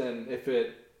experiment, and if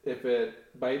it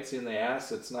bites you in the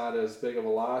ass, it's not as big of a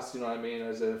loss. You know what I mean?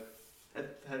 As if.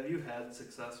 Have you had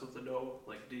success with the doe,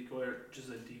 like decoy, or just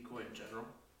a decoy in general?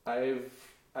 I've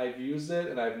used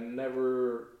it, and I've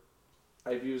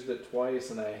used it twice,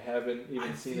 and I haven't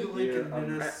even seen a deer. Like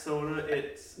in Minnesota,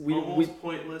 it's almost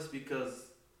pointless because.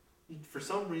 For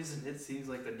some reason, it seems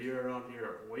like the deer around here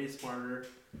are way smarter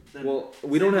than. Well,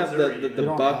 we don't have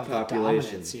the buck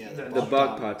population. The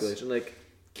buck population, like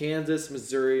Kansas,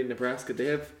 Missouri, Nebraska, they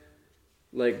have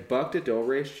buck to doe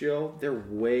ratio. They're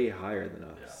way higher than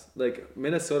us. Yeah. Like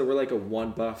Minnesota, we're like a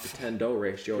 1 buck to 10 doe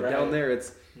ratio. Right. Down there,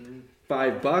 it's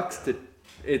 $5 to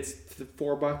it's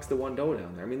 $4 to 1 doe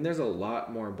down there. I mean, there's a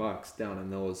lot more bucks down in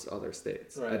those other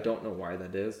states. Right. I don't know why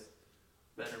that is.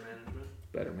 Better management.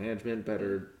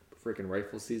 Better freaking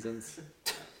rifle seasons.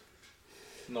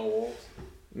 No wolves.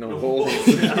 No holes.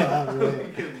 Yeah,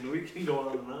 right. We can go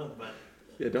on and on, but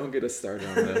Yeah, don't get us started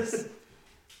on this.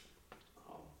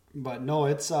 But no,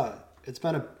 it's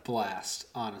been a blast,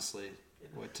 honestly,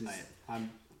 with tonight.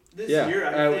 This year,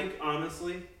 I think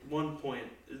honestly, one point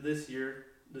this year,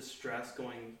 the stress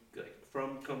going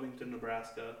from coming to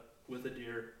Nebraska with a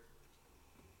deer,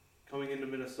 coming into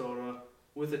Minnesota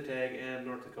with a tag and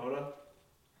North Dakota,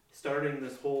 starting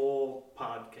this whole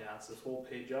podcast, this whole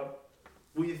page up,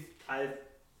 I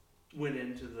went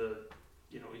into the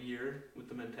year with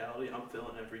the mentality I'm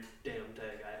filling every damn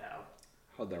tag I have.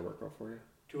 How'd that work out for you?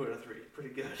 2 out of 3, pretty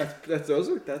good. That's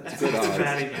good odds.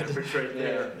 Batting average right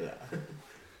there. Yeah.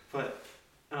 But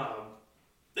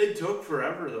it took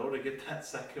forever though to get that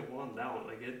second one down.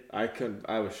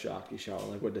 I was shocked. You shot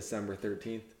on December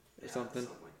 13th or something.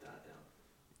 Something like that. Yeah.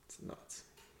 It's nuts.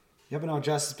 Yeah, but no,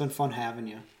 Jess, it's been fun having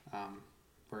you.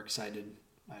 We're excited.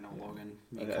 I know Logan,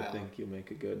 me, I Kyle. think you'll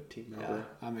make a good team member.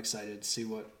 Yeah, I'm excited to see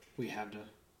what we have to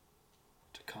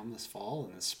come this fall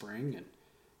and this spring, and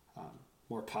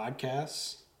more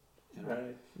podcasts.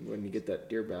 Right. When you get that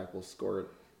deer back, we'll score it.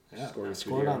 Yeah,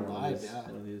 score it on live.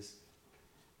 One of these.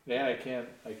 Yeah, I can't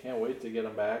wait to get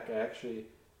them back. I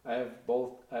have a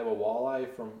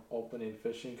walleye from opening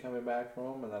fishing coming back from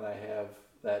them, and then I have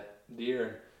that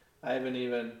deer. I haven't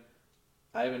even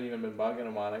been bugging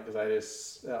him on it because I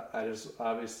just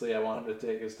obviously I want him to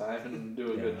take his time and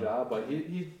do a good job. But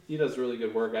he does really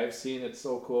good work. I've seen it's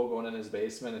so cool going in his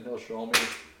basement and he'll show me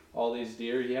all these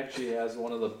deer. He actually has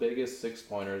one of the biggest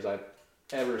 6-pointers I've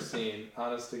ever seen.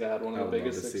 Honest to God, one of the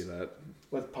biggest. See that.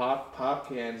 With pop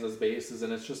cans as bases,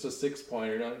 and it's just a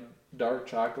 6-pointer. Dark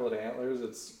chocolate antlers.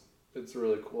 It's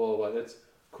really cool. But it's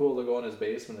cool to go in his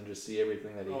basement and just see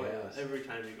everything that he has. Yeah. Every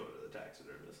time you go to the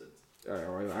taxidermist, it's.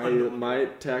 My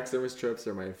taxidermist trips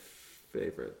are my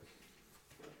favorite.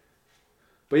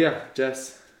 But yeah,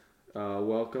 Jess,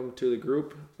 welcome to the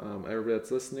group. Everybody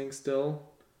that's listening still,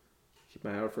 keep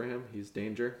an eye out for him. He's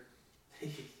danger.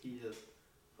 He is.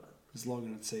 As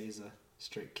Logan would say, he's a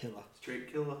straight killer.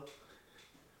 Straight killer.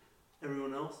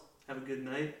 Everyone else, have a good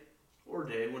night or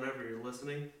day whenever you're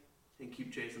listening. and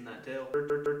keep chasing that tail.